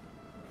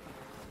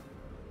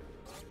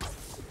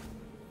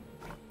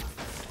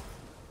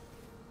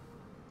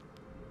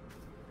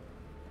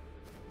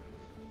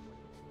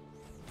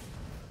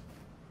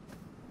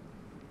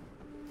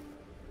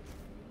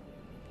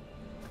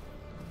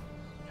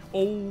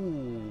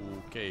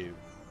 Okay.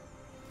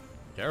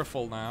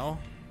 Careful now.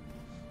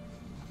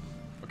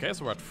 Okay,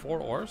 so we're at 4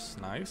 ores.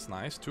 Nice,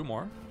 nice. 2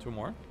 more. 2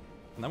 more.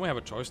 And then we have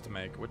a choice to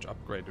make. Which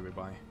upgrade do we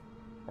buy?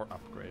 Or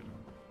upgrade.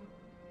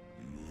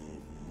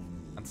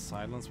 And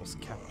silence was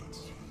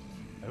kept.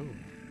 Oh.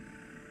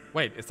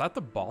 Wait, is that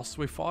the boss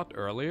we fought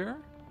earlier?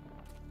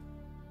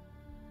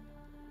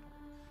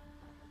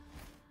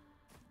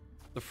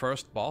 The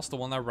first boss? The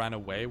one that ran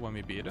away when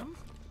we beat him?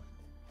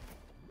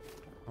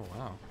 Oh,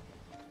 wow.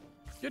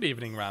 Good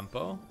evening,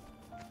 Rampo.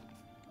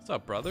 What's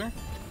up, brother?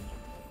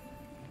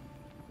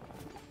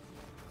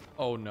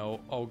 Oh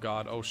no, oh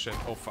god, oh shit,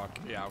 oh fuck.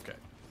 Yeah, okay.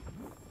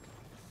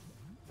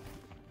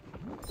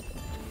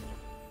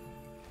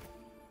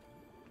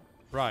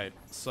 Right,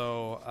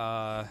 so,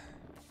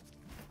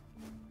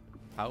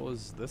 how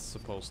is this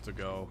supposed to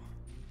go?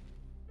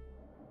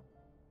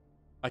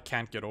 I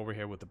can't get over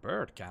here with the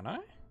bird, can I?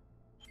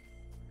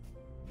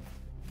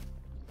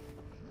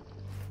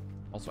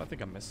 Also, I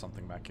think I missed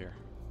something back here.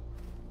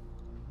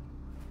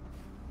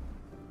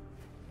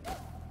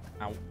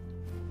 Ow.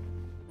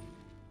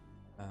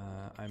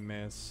 I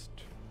missed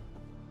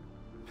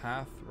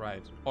path,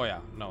 right. Oh yeah,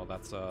 no,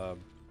 that's a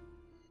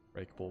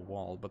breakable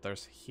wall, but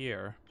there's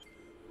here.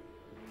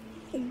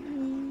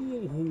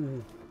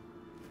 Ooh.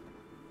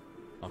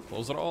 Not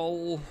close at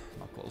all.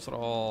 Not close at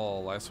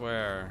all, I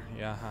swear.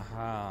 Yeah,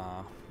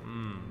 haha.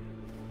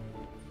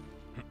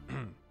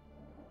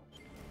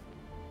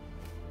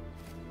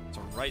 It's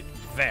right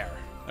there.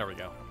 There we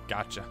go.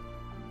 Gotcha.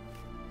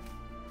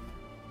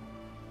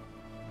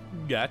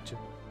 Gotcha.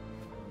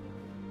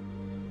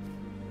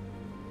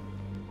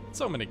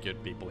 So many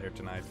good people here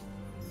tonight.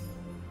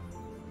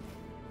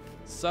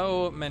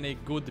 So many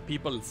good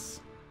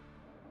peoples.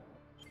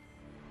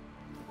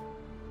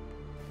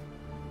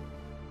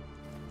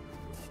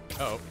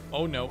 Oh,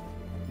 oh no.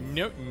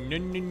 No, no,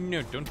 no,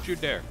 no, don't you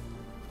dare.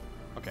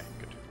 Okay,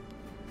 good.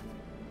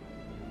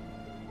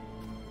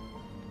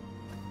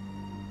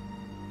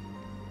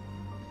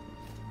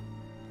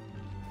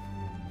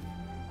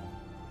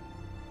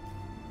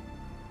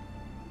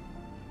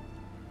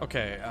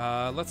 Okay,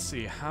 let's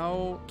see.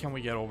 How can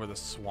we get over the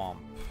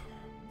swamp?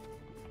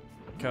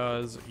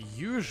 Because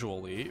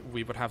usually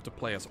we would have to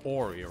play as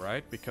Ori,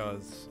 right?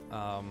 Because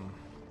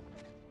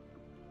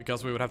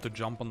we would have to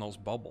jump on those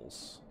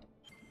bubbles.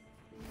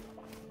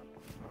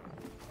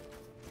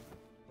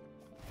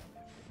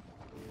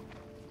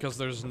 Because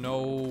there's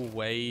no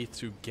way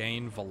to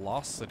gain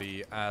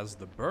velocity as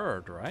the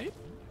bird, right?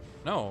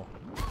 No.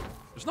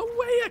 There's no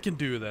way I can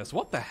do this.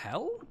 What the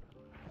hell?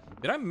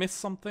 Did I miss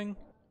something?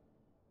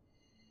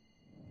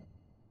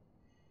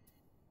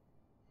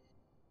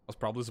 I was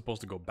probably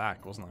supposed to go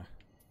back, wasn't I?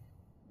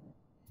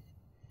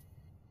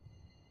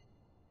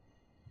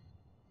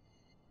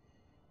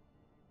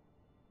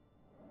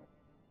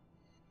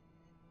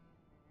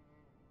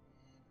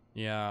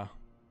 Yeah.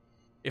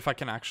 If I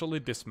can actually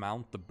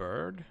dismount the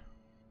bird...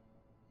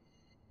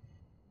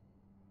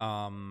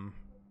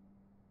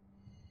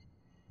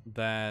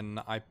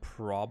 then I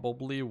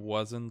probably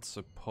wasn't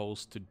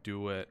supposed to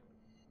do it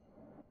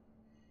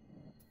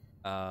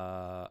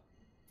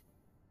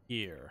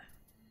here.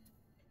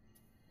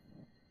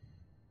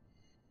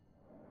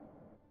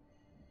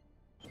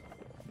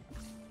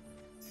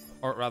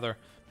 Or rather,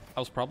 I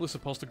was probably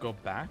supposed to go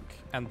back,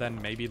 and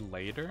then maybe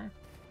later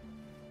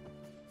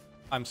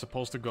I'm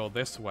supposed to go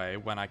this way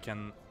when I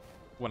can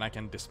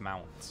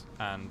dismount.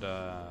 And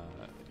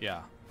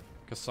yeah,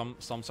 because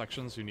some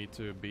sections you need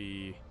to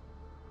be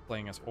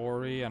playing as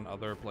Ori, and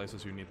other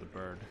places you need the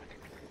bird.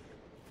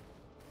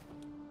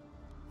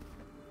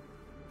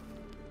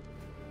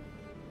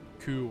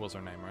 Ku was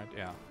her name, right?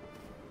 Yeah.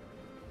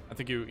 I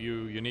think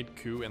you need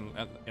Ku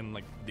in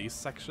like these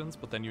sections,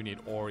 but then you need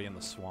Ori in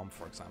the swamp,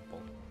 for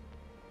example.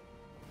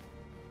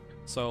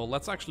 So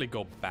let's actually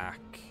go back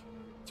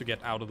to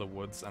get out of the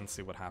woods and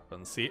see what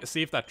happens.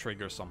 See if that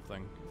triggers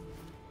something.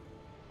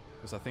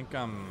 Because I think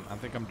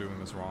I'm doing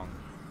this wrong.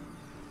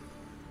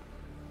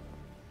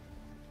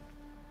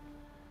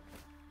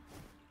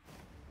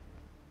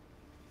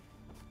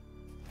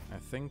 I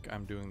think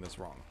I'm doing this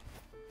wrong.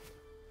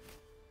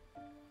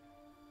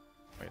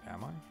 Wait,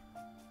 am I?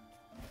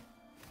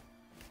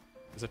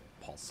 Is it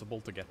possible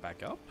to get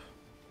back up?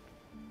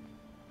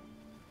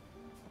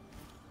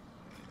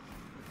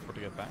 Or to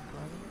get back,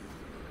 rather?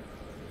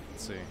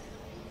 Let's see.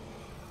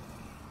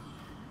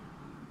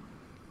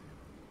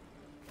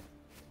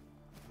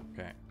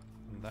 Okay,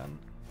 and then...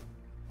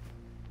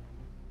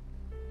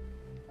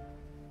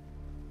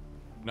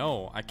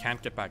 No, I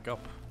can't get back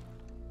up.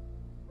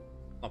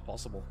 Not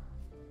possible.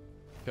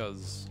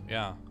 Because,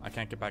 yeah, I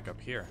can't get back up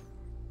here.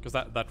 Because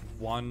that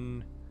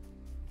one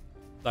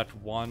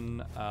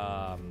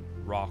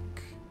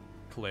rock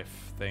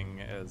cliff thing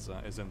is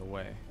in the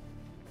way.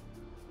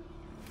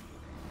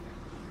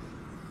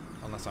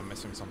 Unless I'm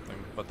missing something,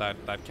 but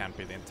that can't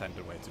be the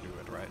intended way to do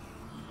it, right?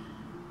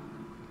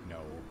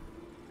 No.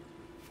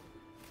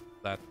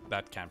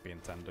 That can't be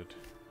intended.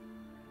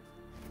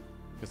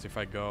 Because if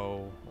I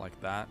go like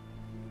that,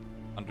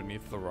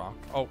 underneath the rock...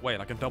 Oh, wait,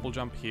 I can double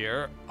jump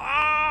here.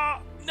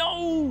 Ah!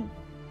 No!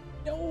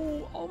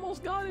 No!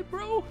 Almost got it,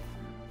 bro!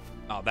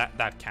 Oh,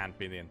 that can't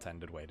be the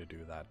intended way to do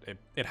that.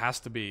 It has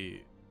to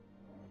be...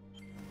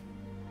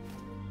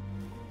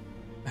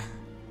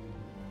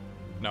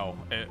 No,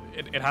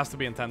 it has to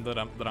be intended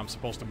that I'm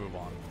supposed to move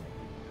on.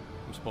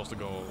 I'm supposed to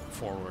go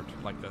forward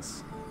like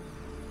this.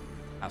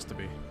 Has to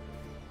be.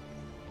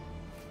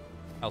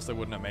 Else they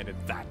wouldn't have made it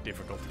that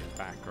difficult to get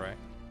back, right?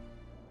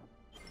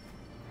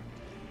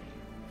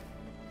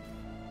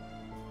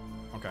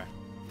 Okay.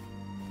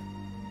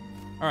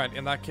 Alright,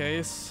 in that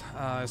case,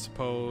 I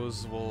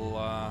suppose we'll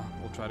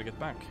try to get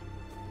back.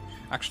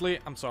 Actually,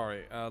 I'm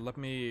sorry, let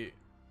me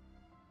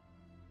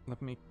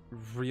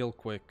real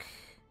quick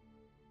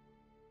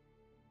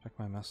check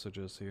my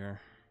messages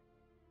here.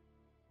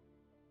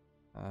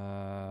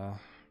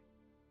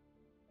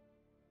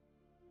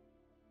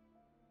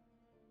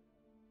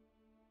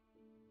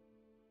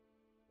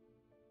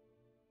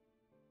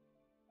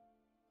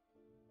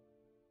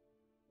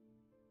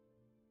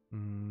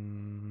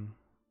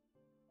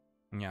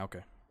 Yeah,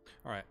 okay.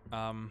 Alright,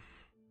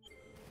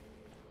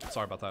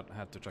 Sorry about that. I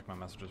had to check my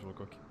messages real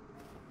quick.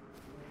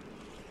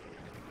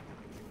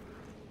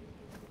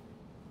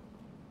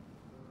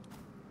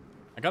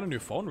 I got a new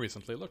phone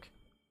recently, look.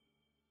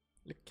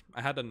 Look,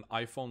 I had an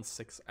iPhone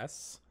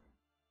 6S.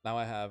 Now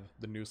I have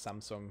the new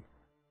Samsung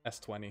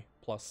S20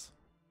 Plus.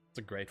 It's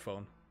a great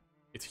phone.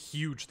 It's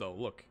huge though,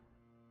 look.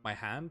 My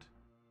hand,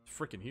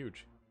 freaking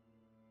huge.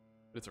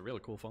 But it's a really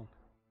cool phone.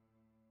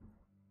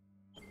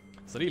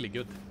 It's really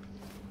good.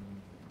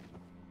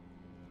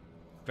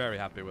 Very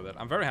happy with it.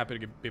 I'm very happy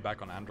to be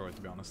back on Android,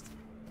 to be honest.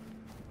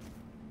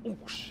 Oh,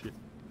 shit.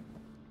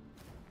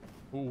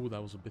 Ooh,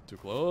 that was a bit too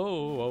close.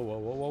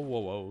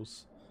 Whoa.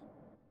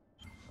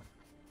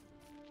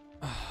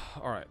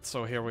 Alright,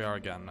 so here we are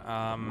again.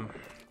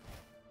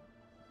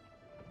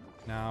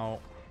 Now...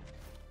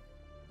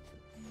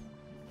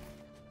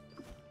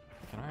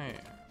 Can I...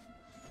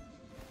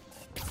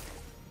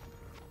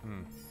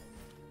 I'm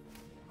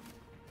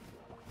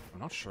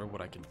not sure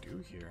what I can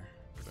do here,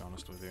 to be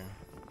honest with you.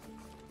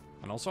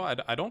 And also,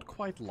 I don't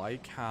quite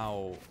like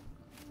how...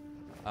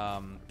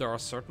 there are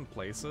certain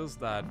places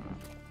that...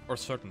 or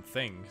certain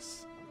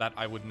things that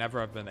I would never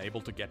have been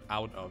able to get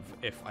out of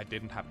if I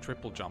didn't have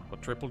triple jump.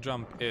 But triple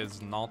jump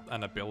is not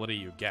an ability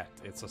you get.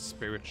 It's a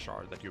spirit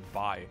shard that you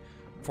buy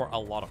for a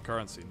lot of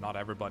currency. Not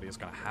everybody is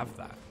gonna have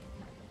that.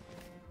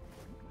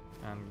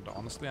 And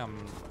honestly,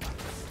 I'm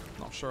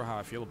not sure how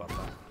I feel about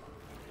that.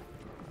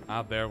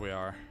 Ah, there we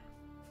are.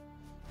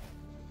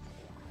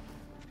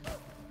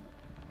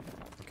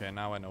 Okay,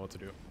 now I know what to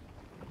do.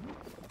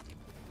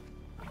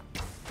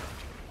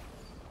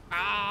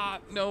 Ah,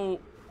 no!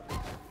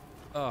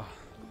 Ugh.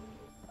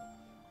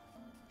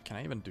 Can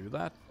I even do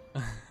that?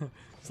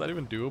 Is that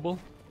even doable?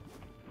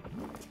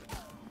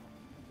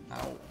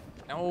 Ow.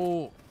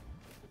 No!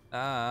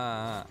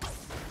 Ah.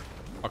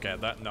 Okay,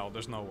 no,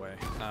 there's no way.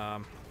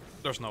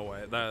 There's no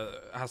way. There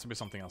has to be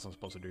something else I'm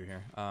supposed to do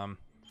here.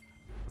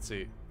 Let's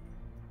see.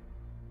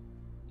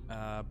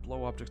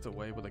 Blow objects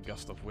away with a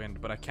gust of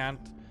wind, but I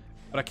can't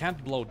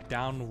blow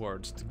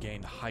downwards to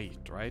gain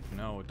height, right?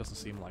 No, it doesn't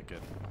seem like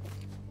it.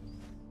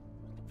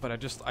 But I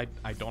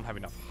don't have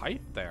enough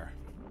height there.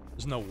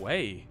 There's no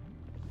way.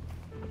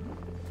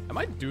 Am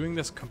I doing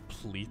this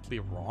completely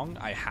wrong?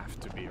 I have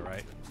to be,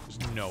 right? There's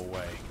no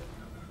way.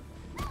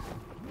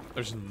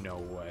 There's no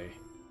way.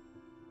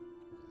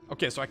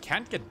 Okay, so I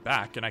can't get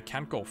back and I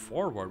can't go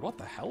forward. What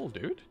the hell,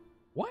 dude?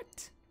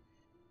 What?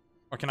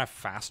 Or can I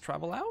fast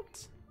travel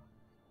out?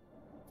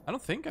 I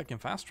don't think I can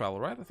fast travel,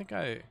 right? I think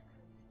I...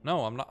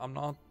 No, I'm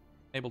not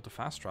able to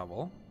fast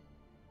travel.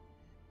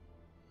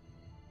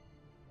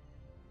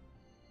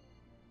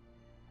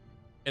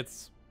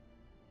 It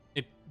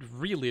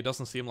really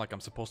doesn't seem like I'm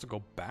supposed to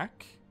go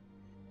back.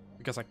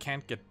 Because I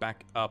can't get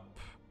back up.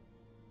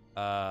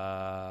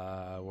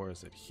 Where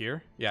is it?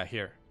 Here? Yeah,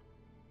 here.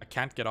 I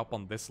can't get up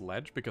on this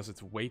ledge because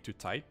it's way too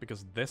tight.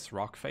 Because this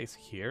rock face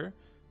here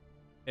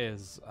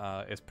is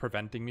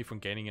preventing me from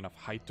gaining enough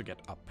height to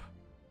get up.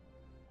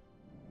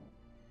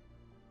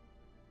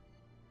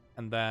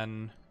 And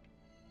then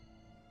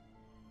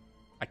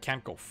I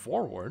can't go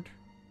forward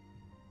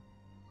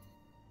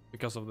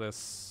because of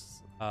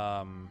this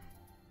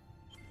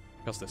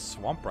because this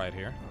swamp right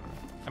here.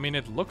 I mean,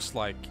 it looks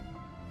like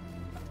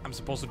I'm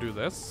supposed to do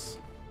this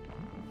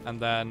and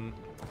then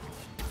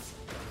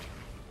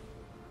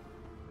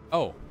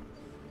oh,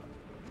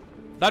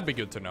 that'd be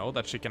good to know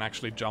that she can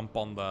actually jump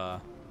on the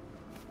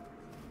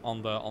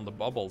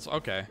bubbles.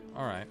 Okay,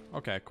 all right,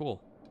 okay,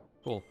 cool.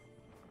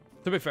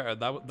 To be fair,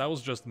 that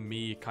was just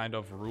me kind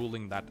of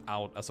ruling that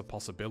out as a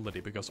possibility,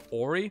 because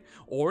Ori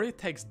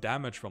takes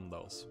damage from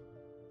those.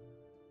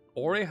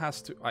 Ori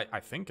has to, I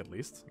think at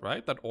least,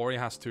 right? That Ori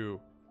has to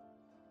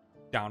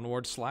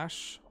downward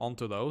slash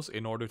onto those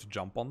in order to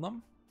jump on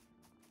them.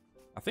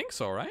 I think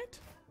so, right?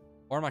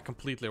 Or am I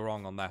completely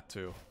wrong on that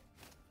too?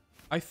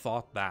 I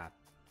thought that.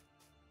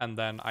 And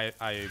then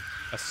I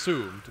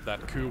assumed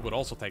that Ku would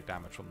also take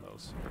damage from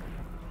those.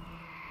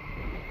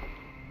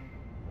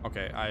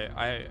 Okay,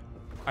 I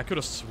could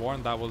have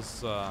sworn that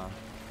was I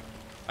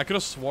could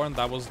have sworn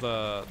that was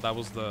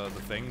the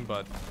thing,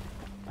 but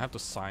I have to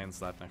science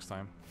that next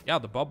time. Yeah,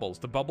 the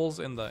bubbles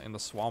in the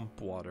swamp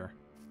water.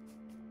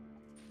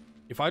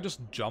 If I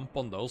just jump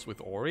on those with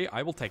Ori,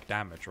 I will take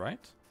damage,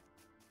 right?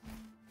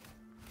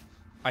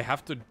 I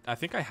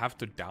think I have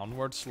to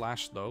downward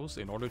slash those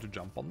in order to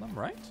jump on them,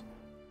 right?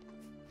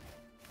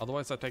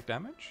 Otherwise I take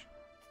damage?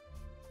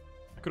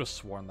 I could have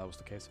sworn that was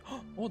the case.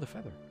 Oh, the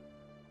feather.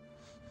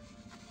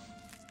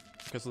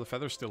 Okay, so the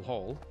feather's still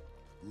whole.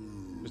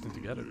 Just need to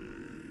get it.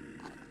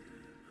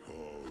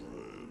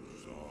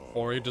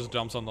 Or he just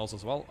jumps on those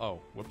as well.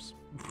 Oh, whoops.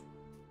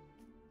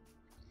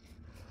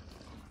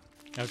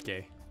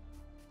 Okay.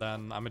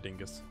 Then I'm a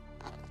dingus.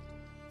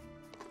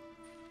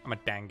 I'm a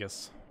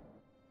dangus.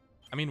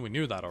 I mean, we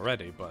knew that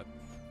already, but...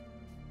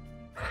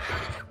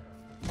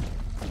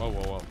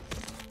 Whoa.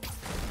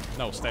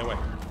 No, stay away.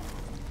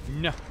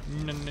 No,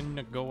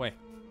 go away.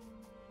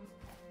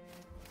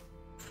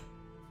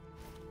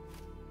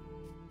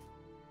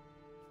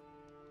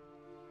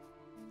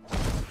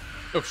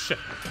 Oh, shit.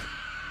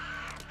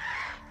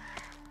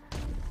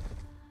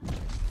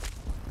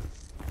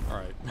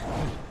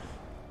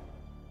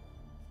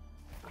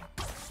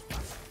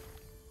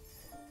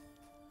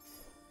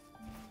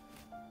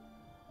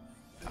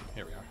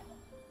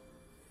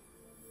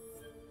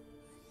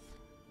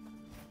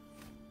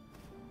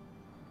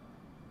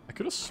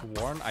 could have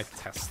sworn I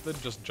tested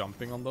just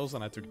jumping on those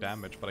and I took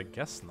damage, but I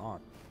guess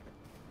not.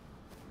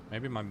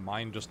 Maybe my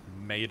mind just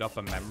made up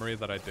a memory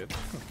that I did.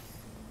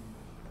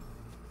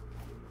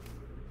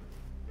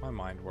 My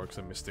mind works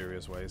in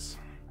mysterious ways.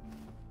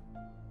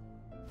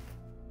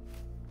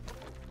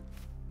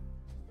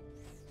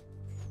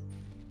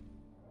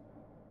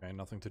 Okay,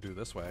 nothing to do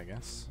this way, I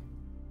guess.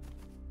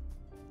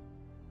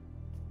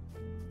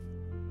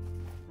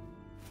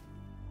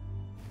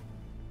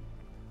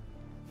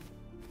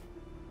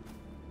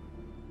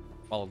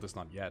 Well, at least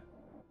not yet.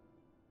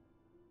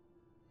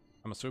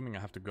 I'm assuming I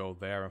have to go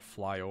there and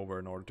fly over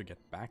in order to get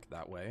back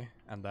that way.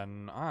 And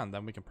then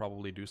we can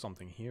probably do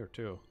something here,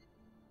 too.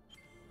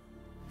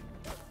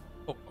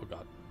 Oh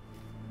god.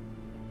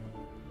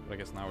 But I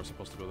guess now we're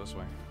supposed to go this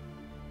way.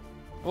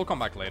 We'll come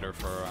back later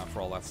for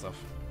all that stuff.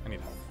 I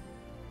need help.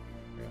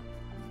 Yeah.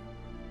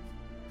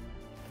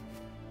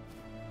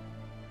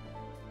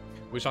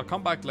 We shall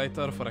come back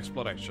later for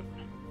exploration.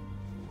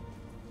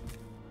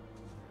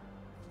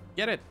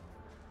 Get it!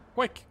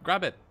 Quick,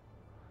 grab it!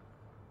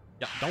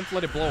 Yeah, don't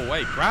let it blow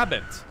away. Grab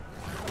it!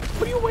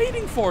 What are you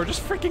waiting for?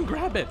 Just freaking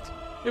grab it!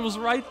 It was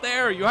right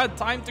there! You had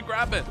time to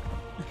grab it!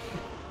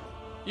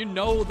 You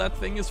know that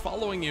thing is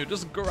following you.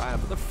 Just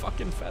grab the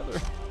fucking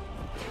feather.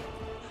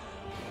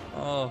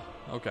 Oh,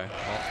 okay.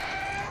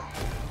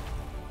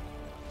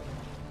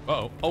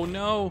 Well. Uh-oh. Oh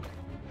no!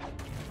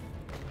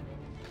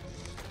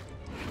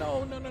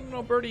 No, no, no,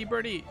 no, birdie,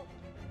 birdie!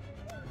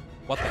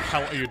 What the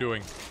hell are you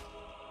doing?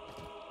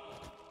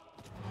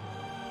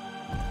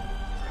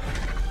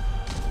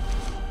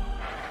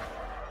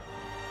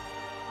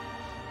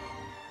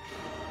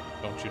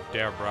 Don't you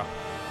dare, bruh.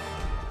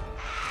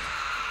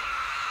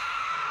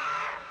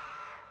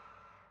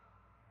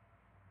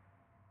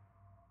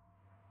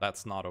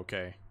 That's not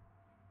okay.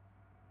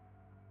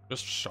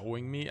 Just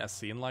showing me a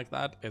scene like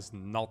that is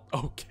not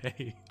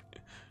okay.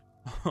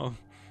 Oh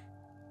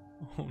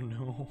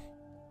no.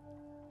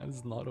 That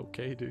is not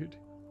okay, dude.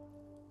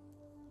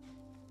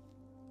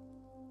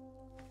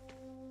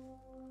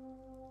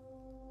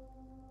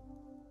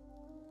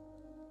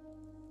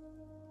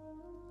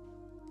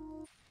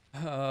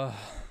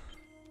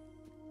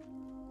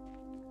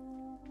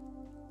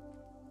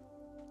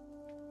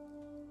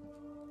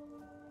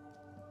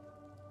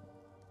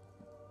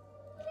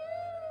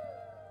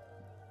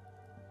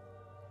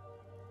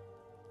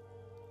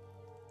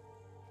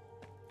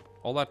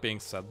 All that being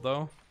said,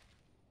 though,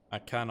 I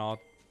cannot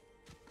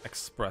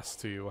express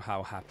to you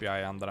how happy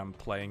I am that I'm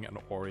playing an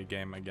Ori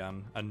game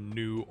again. A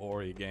new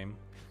Ori game.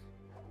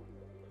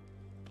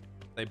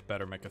 They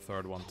better make a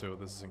third one, too.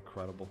 This is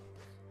incredible.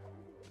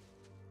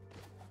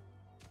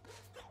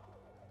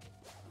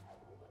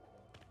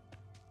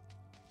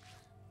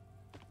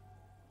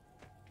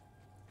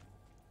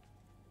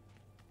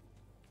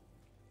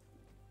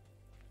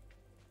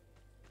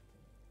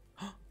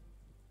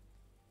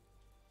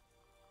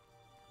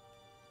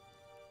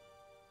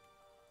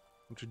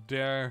 Don't you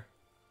dare.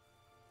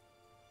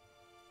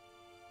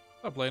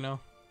 What's up,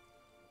 Leno?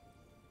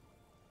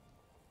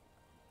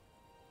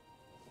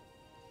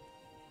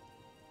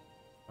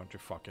 Don't you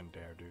fucking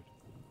dare, dude.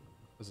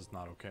 This is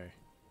not okay.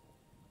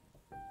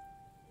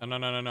 No, no,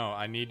 no, no, no.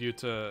 I need you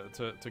to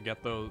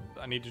get those.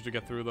 I need you to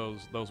get through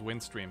those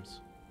wind streams.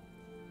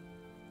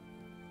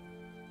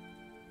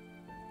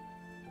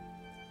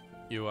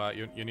 You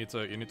need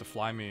to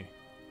fly me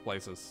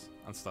places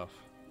and stuff.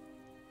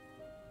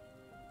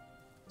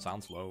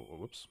 Sounds low. Oh,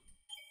 whoops.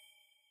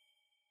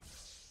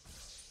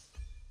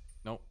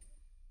 Nope.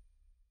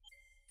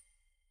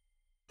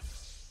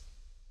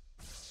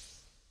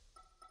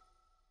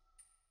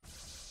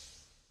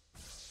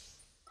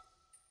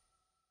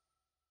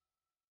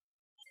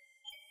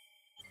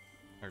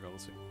 There we go,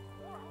 let's see.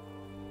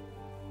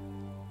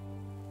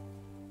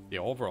 The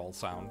overall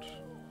sound.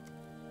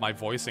 My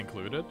voice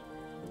included.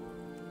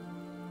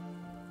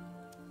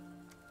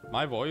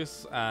 My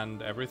voice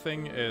and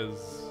everything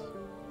is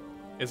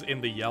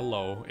in the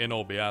yellow in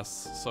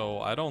OBS,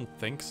 so I don't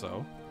think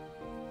so.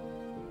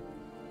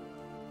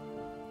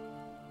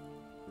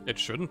 It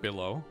shouldn't be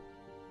low.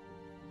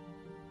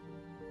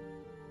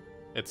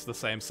 It's the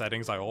same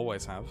settings I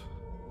always have.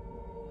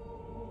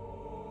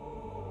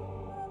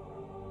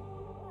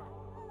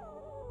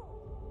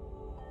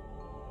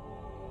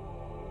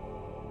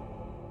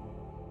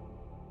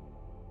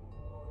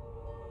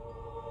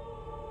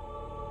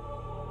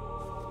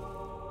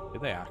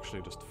 Did they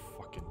actually just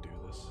fucking do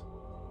this?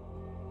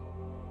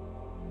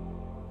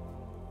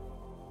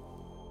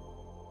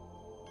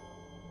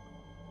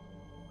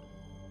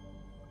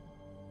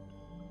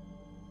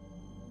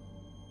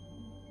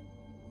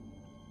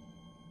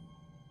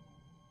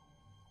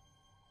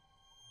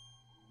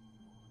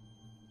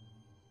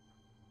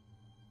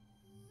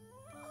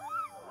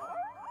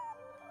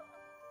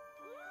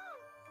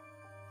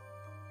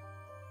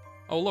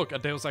 Oh look, a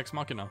Deus Ex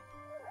Machina.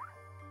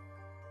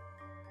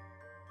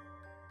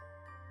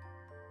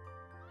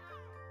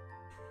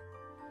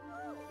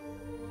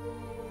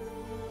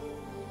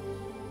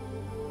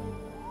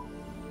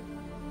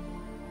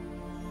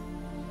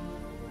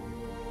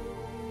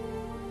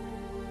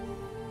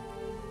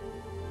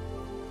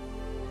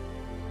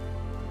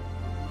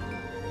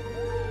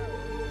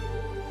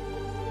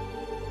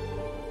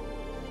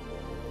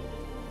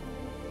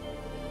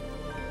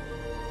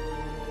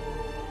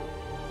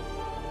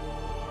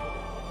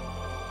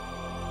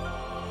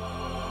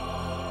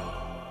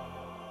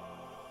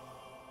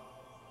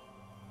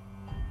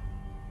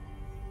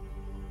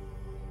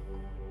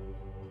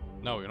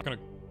 No, you're not gonna...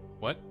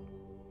 What?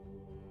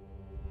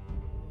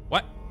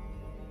 What?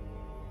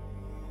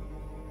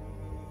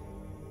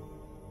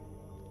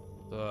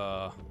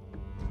 You're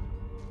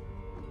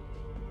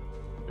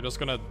just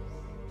gonna...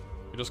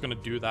 You're just gonna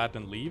do that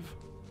and leave?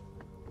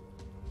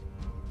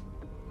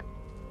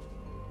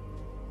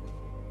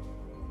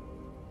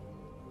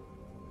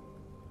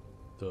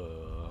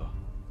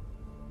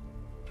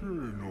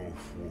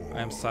 I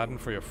am saddened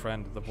for your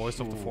friend. The voice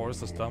of the forest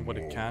has done what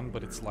it can,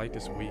 but its light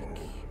is weak.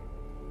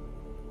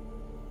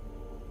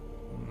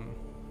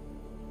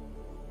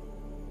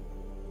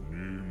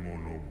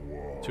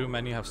 Too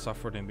many have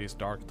suffered in these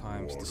dark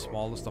times, the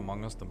smallest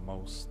among us the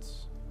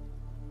most.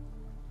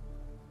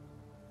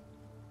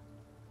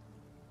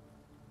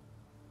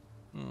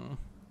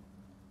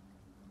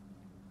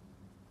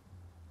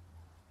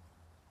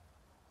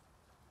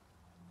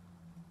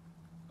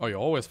 Oh, you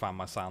always found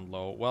my sound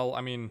low. Well, I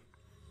mean,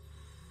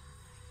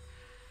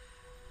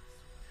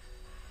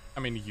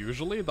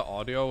 usually the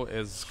audio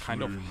is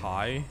kind of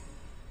high.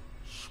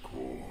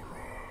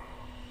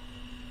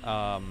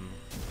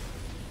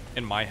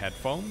 In my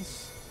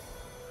headphones,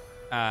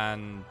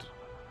 and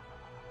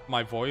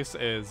my voice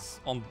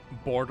is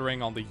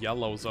bordering on the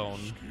yellow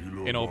zone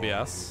in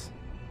OBS,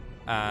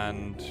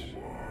 and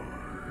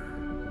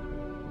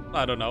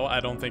I don't know, I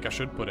don't think I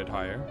should put it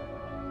higher.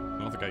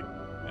 I don't think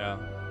yeah.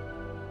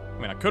 I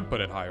mean, I could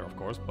put it higher, of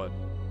course, but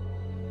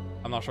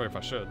I'm not sure if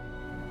I should.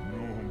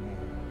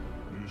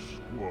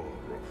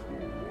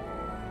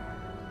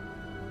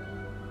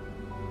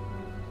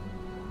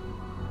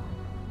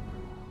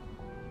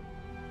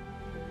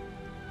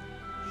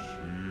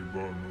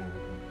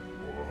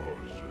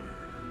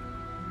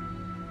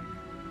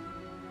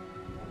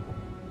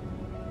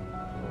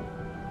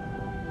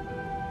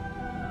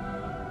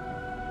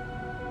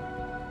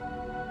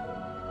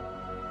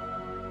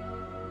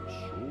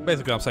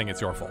 Basically, I'm saying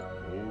it's your fault.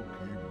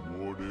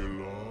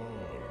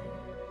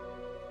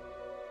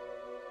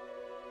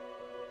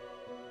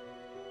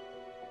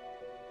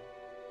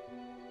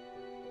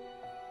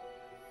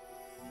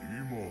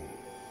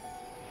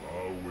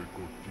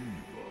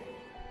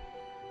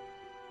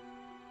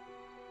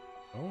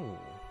 Oh.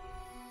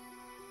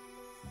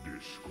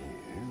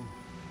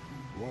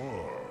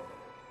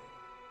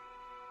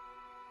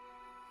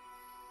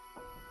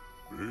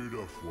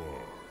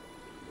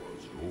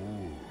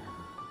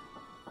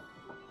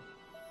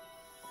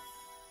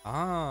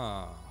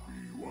 Ah.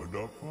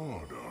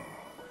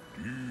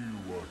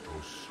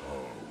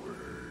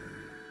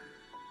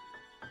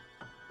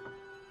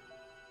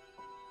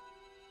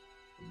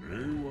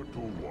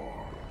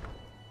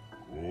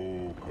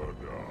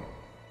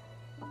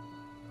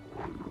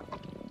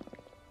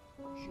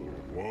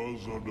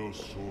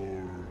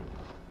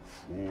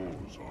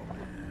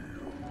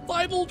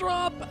 Bible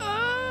drop!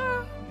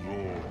 Ah!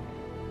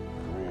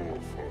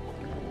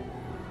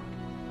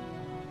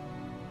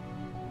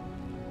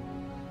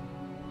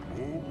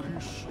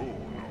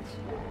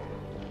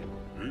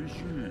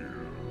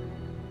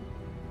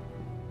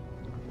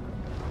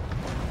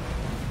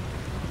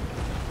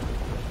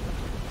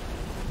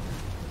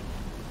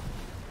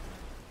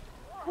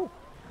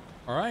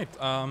 Alright,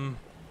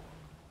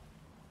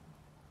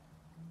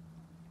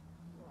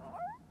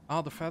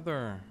 oh, the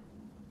feather.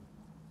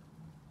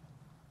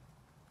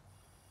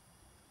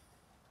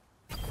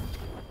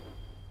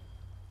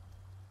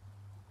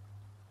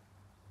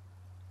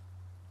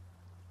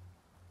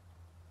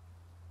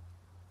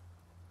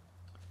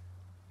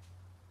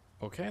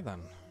 Okay,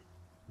 then.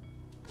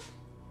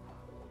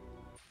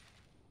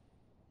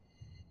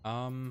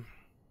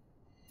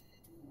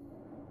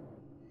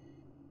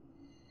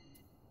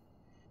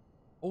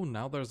 Oh,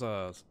 now there's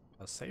a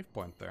save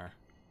point there.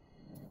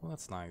 Well,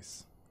 that's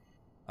nice.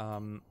 I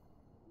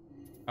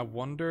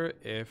wonder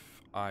if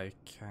I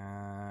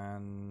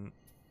can...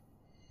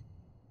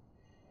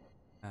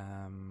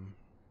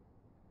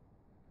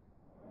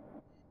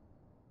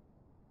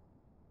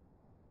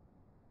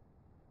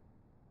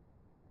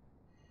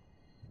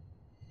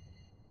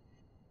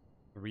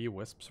 Three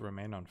wisps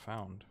remain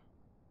unfound.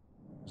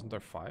 Isn't there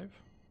 5?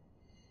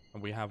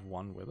 And we have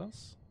 1 with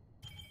us?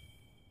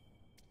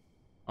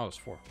 Oh, it's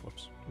 4.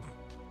 Whoops.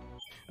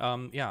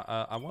 Yeah,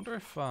 I wonder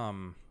if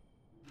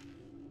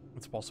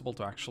it's possible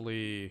to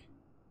actually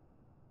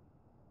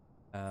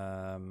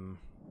to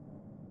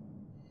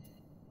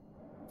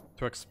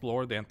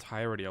explore the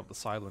entirety of the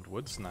Silent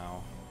Woods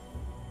now.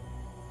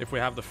 If we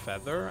have the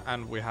feather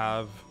and we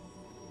have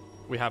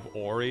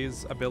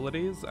Ori's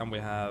abilities and we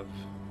have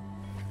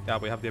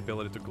the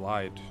ability to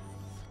glide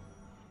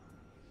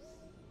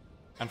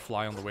and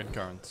fly on the wind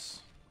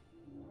currents.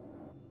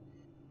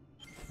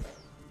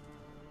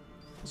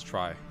 Let's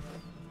try.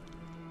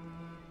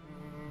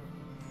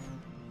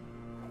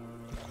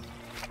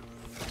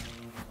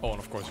 Oh, and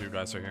of course you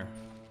guys are here.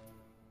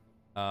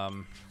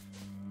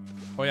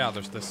 Oh yeah,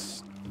 there's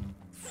this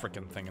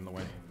frickin' thing in the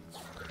way.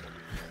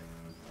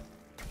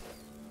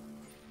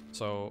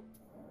 So,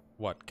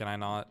 what? Can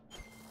I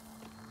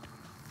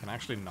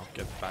actually not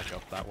get back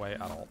up that way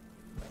at all?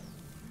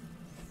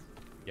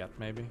 Yet,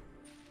 maybe?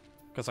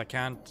 Because I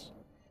can't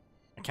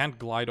I can't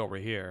glide over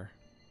here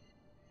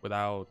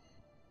without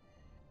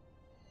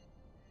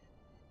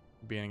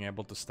being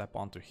able to step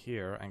onto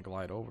here and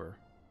glide over.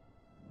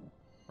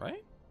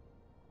 Right?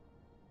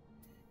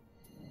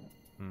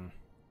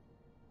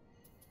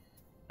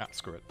 Ah,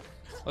 screw it.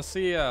 Let's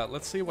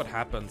see what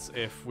happens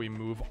if we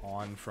move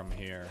on from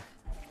here.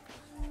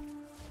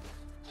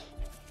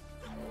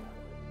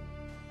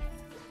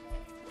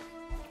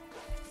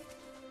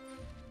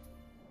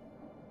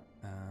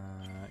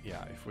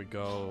 Yeah, if we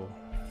go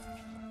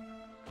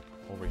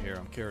over here,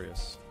 I'm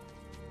curious.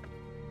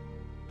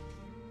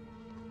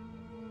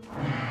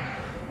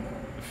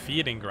 The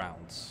feeding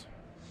grounds.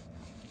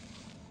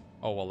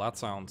 Oh, well, that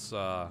sounds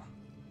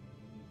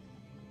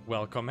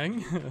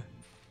welcoming.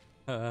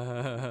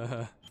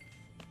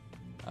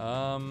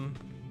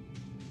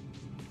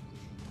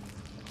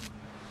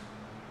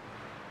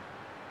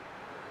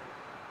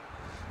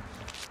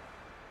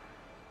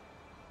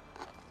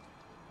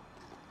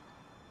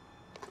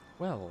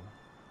 Well.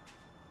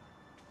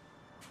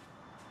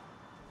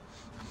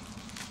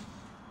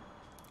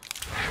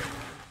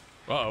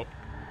 Uh-oh.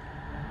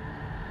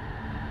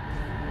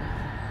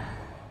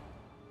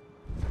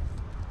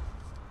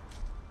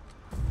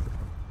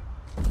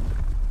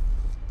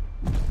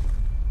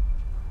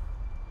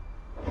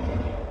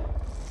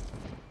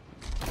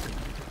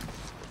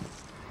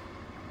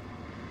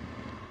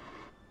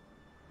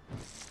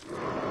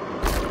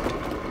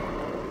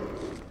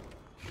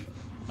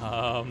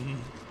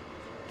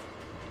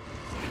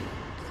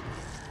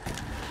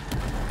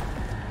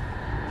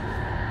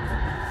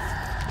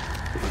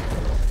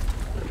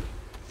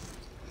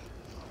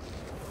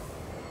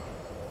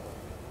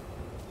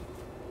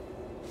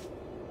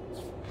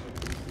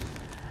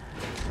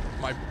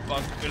 My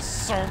butt is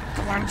so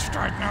clenched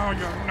right now,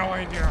 you have no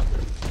idea.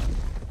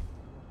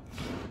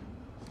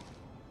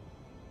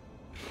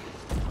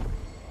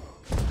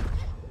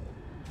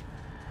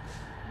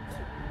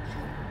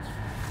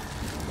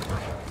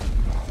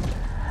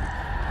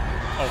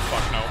 Oh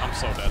fuck no, I'm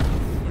so dead.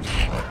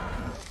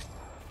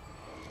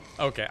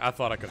 Okay, I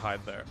thought I could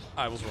hide there.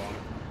 I was wrong.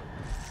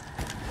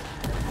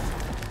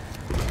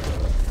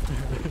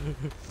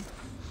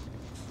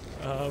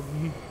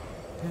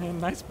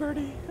 Nice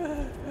birdie.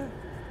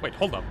 Wait,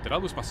 hold up. Did I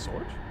lose my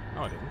sword?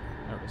 No, I didn't.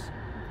 There it is.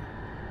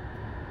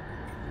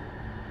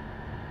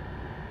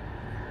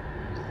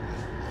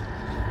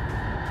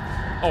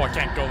 Oh, I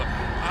can't go there.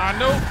 Ah,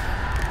 no!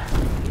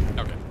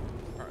 Okay.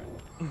 Alright.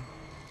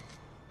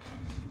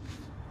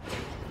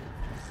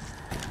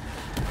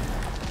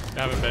 You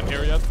haven't been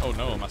here yet? Oh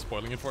no, am I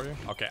spoiling it for you?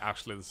 Okay,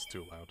 actually, this is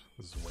too loud.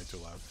 This is way too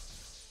loud.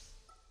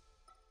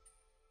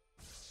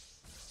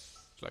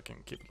 So I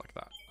can keep it like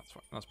that. That's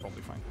fine. That's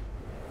probably fine.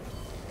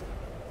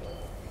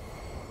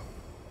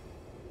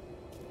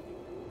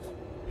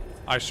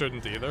 I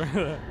shouldn't either.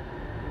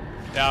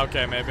 Yeah,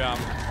 okay, maybe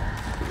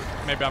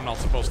I'm not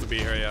supposed to be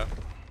here yet.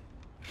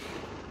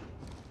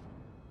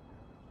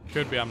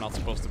 Could be I'm not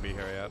supposed to be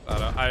here yet.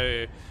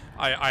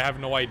 I have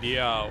no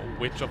idea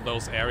which of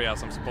those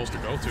areas I'm supposed to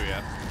go to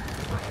yet.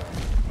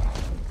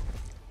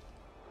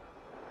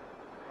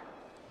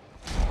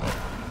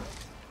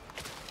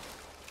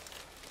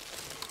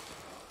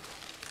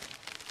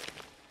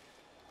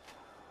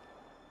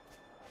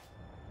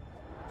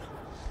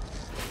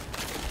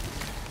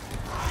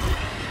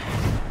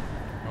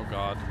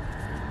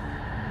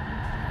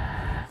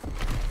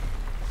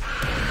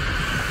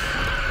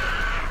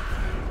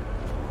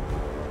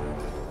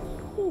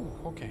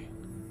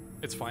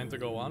 It's fine to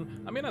go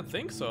on. I mean, I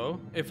think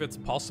so, if it's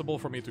possible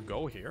for me to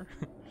go here.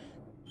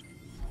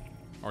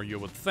 Or you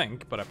would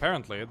think, but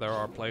apparently there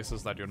are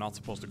places that you're not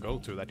supposed to go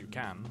to that you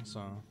can,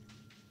 so...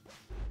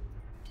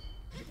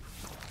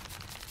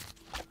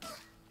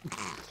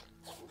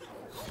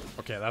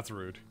 Okay, that's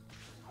rude.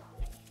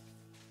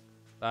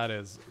 That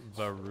is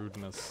the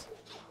rudeness.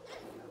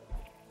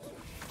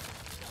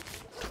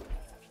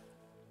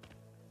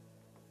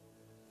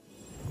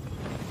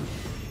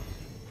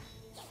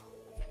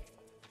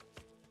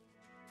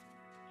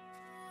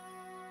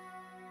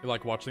 You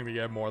like watching the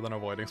game more than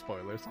avoiding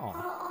spoilers?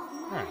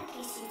 Aw. Alright.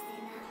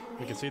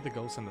 We can see the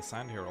ghosts in the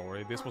sand here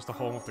already. This was the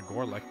home of the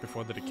Gorlek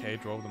before the decay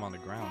drove them on the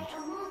ground.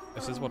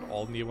 Is this what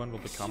all Newen will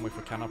become if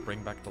we cannot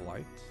bring back the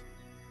light?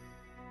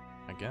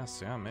 I guess,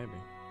 yeah, maybe.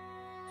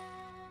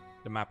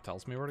 The map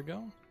tells me where to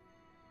go?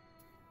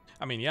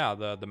 I mean, yeah,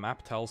 the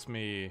map tells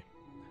me...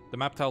 The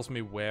map tells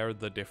me where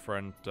the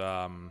different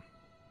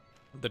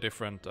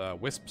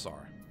wisps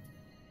are.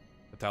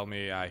 They tell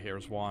me,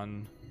 here's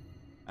one...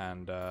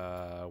 And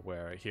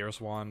where here's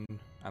one,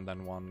 and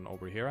then one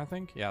over here, I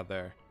think. Yeah,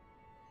 there.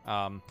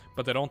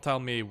 But they don't tell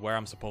me where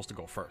I'm supposed to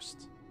go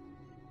first.